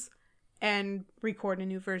ones and record a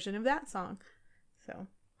new version of that song. So,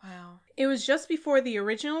 wow. It was just before the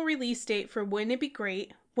original release date for Wouldn't It Be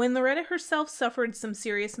Great when Loretta herself suffered some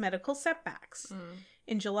serious medical setbacks.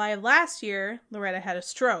 In July of last year, Loretta had a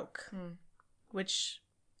stroke, which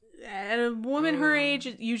at a woman her age,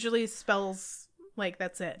 it usually spells like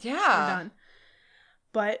that's it. Yeah. You're done.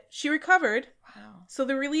 But she recovered. Wow. So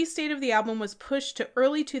the release date of the album was pushed to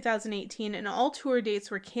early 2018 and all tour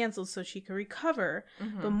dates were canceled so she could recover.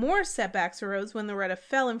 But more setbacks arose when Loretta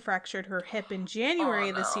fell and fractured her hip in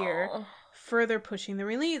January this year, further pushing the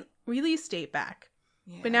release date back.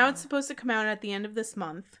 Yeah. But now it's supposed to come out at the end of this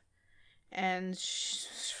month. And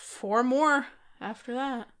 4 more after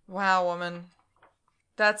that. Wow, woman.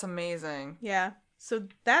 That's amazing. Yeah. So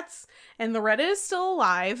and Loretta is still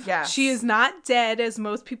alive. Yeah. She is not dead as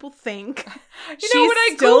most people think. She's when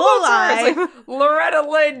I still Googled alive. her, it's like, Loretta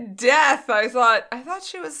Lynn death. I thought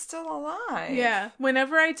she was still alive. Yeah.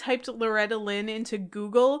 Whenever I typed Loretta Lynn into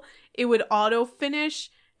Google, it would auto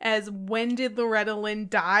finish as when did Loretta Lynn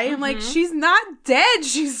die? I'm like, she's not dead.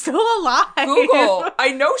 She's still alive. Google.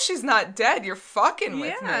 I know she's not dead. You're fucking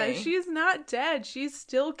with me. Yeah, she's not dead. She's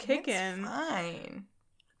still kicking. It's fine.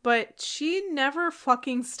 But she never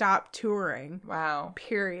fucking stopped touring. Wow.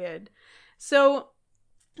 Period. So,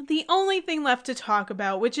 the only thing left to talk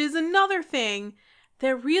about, which is another thing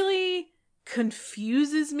that really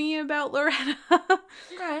confuses me about Loretta,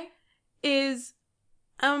 okay, is,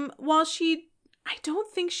 while I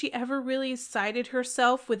don't think she ever really sided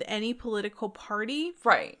herself with any political party.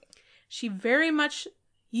 Right. She very much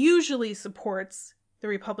usually supports the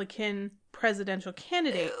Republican presidential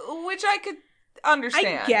candidate. Which I could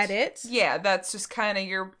understand. I get it. Yeah, that's just kind of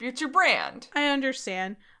it's your brand. I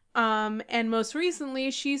understand. And most recently,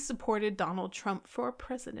 she supported Donald Trump for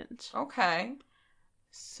president. Okay.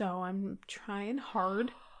 So I'm trying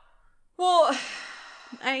hard. Well,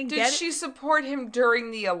 Did she support him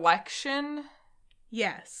during the election?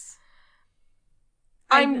 Yes.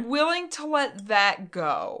 I'm willing to let that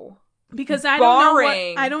go. Because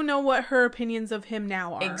I don't know what her opinions of him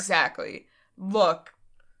now are. Exactly. Look,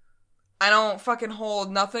 I don't fucking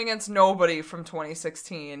hold nothing against nobody from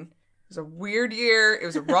 2016. It was a weird year. It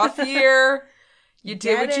was a rough year. You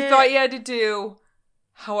did what you thought you had to do.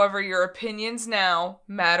 However, your opinions now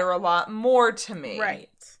matter a lot more to me. Right.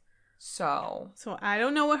 So I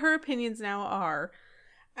don't know what her opinions now are.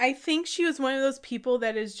 I think she was one of those people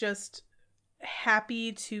that is just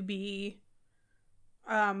happy to be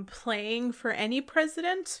playing for any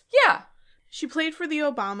president. Yeah. She played for the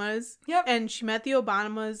Obamas. Yep. And she met the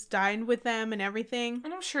Obamas, dined with them and everything.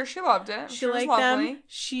 And I'm sure she loved it. She liked them.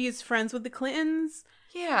 She's friends with the Clintons.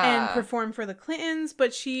 Yeah. And performed for the Clintons,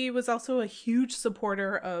 but she was also a huge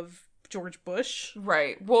supporter of George Bush.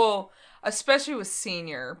 Right. Well, especially with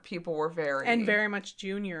senior, people were very much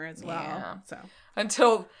junior as well. Yeah. So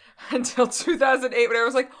until 2008 when I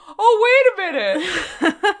was like, oh, wait a minute.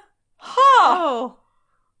 Huh. Oh.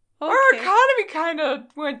 Okay. Our economy kind of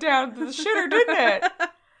went down to the shitter, didn't it?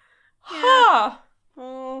 Huh.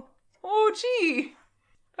 Oh, gee.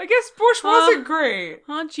 I guess Bush wasn't great.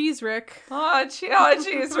 Oh, geez, Rick. Oh,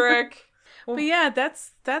 geez, Rick. But yeah,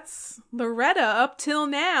 that's Loretta up till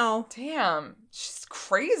now. Damn. She's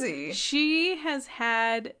crazy. She has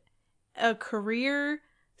had a career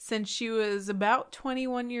since she was about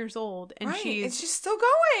 21 years old. And she's still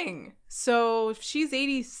going. So she's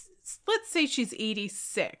 80. Let's say she's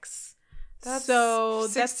 86. That's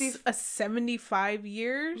a 75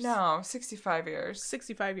 years? No, 65 years.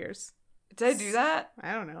 65 years. Did I do that?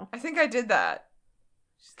 I don't know. I think I did that.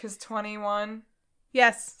 Because 21.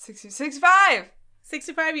 Yes. 65.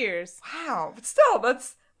 65 years. Wow. But still,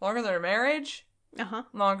 that's longer than her marriage. Uh-huh.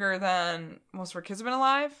 Longer than most of her kids have been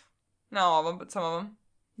alive. Not all of them, but some of them.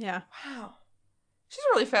 Yeah. Wow. She's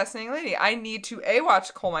a really fascinating lady. I need to A,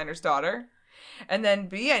 watch Coal Miner's Daughter. And then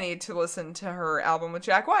B, I need to listen to her album with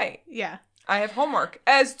Jack White. Yeah. I have homework,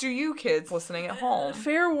 as do you kids listening at home.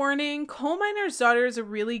 Fair warning, Coal Miner's Daughter is a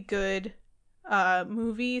really good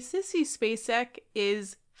movie. Sissy Spacek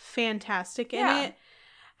is fantastic in it.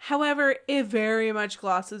 However, it very much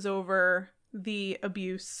glosses over the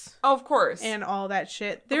abuse. Oh, of course. And all that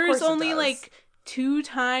shit. There's only like 2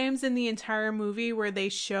 times in the entire movie where they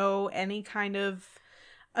show any kind of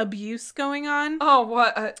abuse going on. Oh,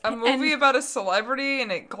 what? A movie about a celebrity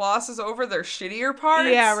and it glosses over their shittier parts?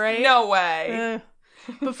 Yeah, right? No way.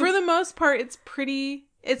 But for the most part, it's pretty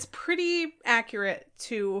accurate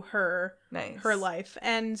to her life.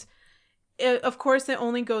 And of course, it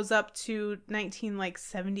only goes up to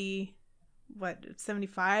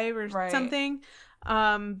 75 or something.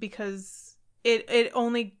 Because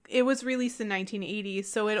it was released in 1980,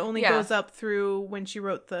 so it only goes up through when she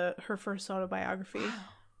wrote her first autobiography. Wow.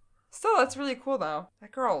 Still, that's really cool, though.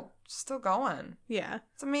 That girl, still going. Yeah.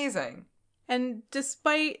 It's amazing. And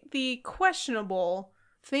despite the questionable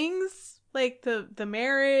things, like the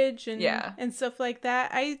marriage and stuff like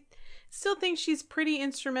that, I still think she's pretty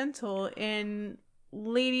instrumental in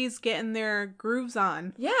ladies getting their grooves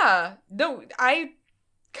on. Yeah. No, I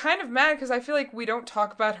kind of mad because I feel like we don't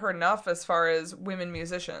talk about her enough as far as women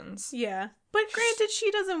musicians. Yeah. But granted,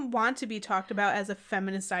 she doesn't want to be talked about as a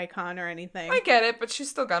feminist icon or anything. I get it, but she's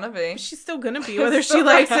still gonna be. She's still gonna be, whether she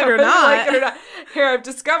likes it or not. Here, I've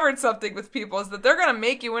discovered something with people is that they're gonna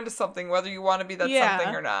make you into something whether you want to be that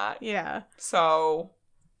something or not. Yeah. So,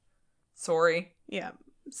 sorry. Yeah.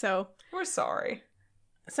 So. We're sorry.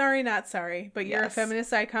 Sorry, not sorry, but you're a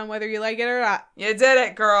feminist icon whether you like it or not. You did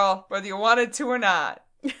it, girl, whether you wanted to or not.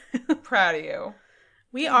 Proud of you.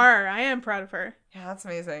 We are. I am proud of her. Yeah, that's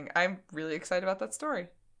amazing. I'm really excited about that story.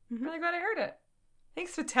 I'm really glad I heard it.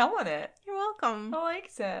 Thanks for telling it. You're welcome. I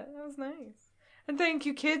liked it. That was nice. And thank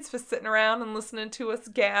you, kids, for sitting around and listening to us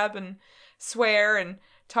gab and swear and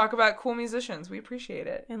talk about cool musicians. We appreciate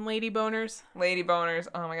it. And lady boners. Lady boners.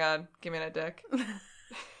 Oh my god. Give me that dick.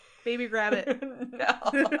 Baby grab it.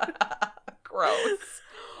 No. Gross.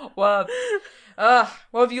 Well,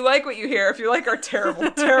 if you like what you hear, if you like our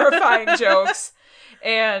terrible, terrifying jokes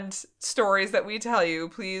and stories that we tell you,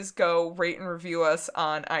 please go rate and review us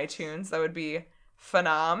on iTunes. That would be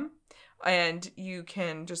phenom. And you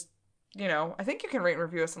can just, I think you can rate and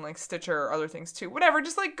review us on like Stitcher or other things too. Whatever.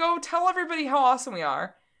 Just like go tell everybody how awesome we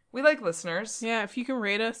are. We like listeners. Yeah. If you can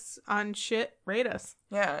rate us on shit, rate us.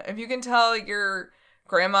 Yeah. If you can tell your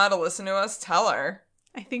grandma to listen to us, tell her.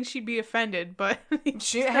 I think she'd be offended, but...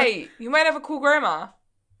 Hey, you might have a cool grandma.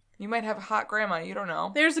 You might have a hot grandma. You don't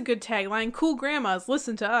know. There's a good tagline. Cool grandmas,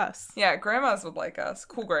 listen to us. Yeah, grandmas would like us.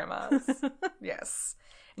 Cool grandmas. Yes.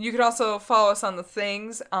 You can also follow us on the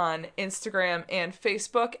things on Instagram and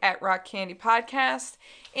Facebook at Rock Candy Podcast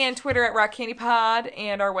and Twitter at Rock Candy Pod.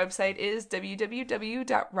 And our website is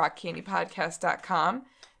www.rockcandypodcast.com.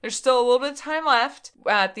 There's still a little bit of time left.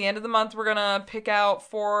 At the end of the month, we're going to pick out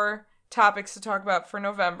 4 topics to talk about for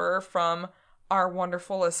November from our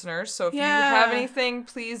wonderful listeners. So if you have anything,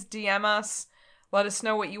 please DM us. Let us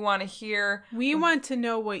know what you want to hear. We want to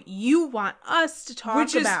know what you want us to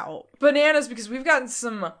talk about. Bananas, because we've gotten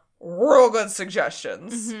some real good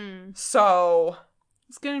suggestions. Mm-hmm. So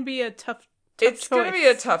it's going to be a tough choice. Going to be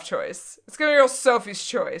a tough choice. It's going to be real Sophie's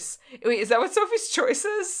Choice. Wait, is that what Sophie's Choice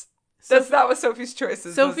is? That's not what Sophie's Choice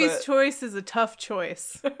is. Sophie's Choice is a tough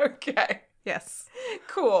choice. Okay. Yes.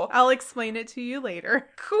 Cool. I'll explain it to you later.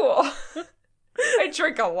 Cool. I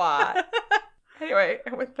drink a lot. Anyway,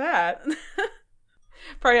 with that,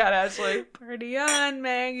 party on, Ashley. Party on,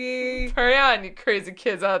 Maggie. Party on, you crazy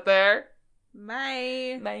kids out there.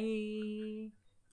 Bye. Bye.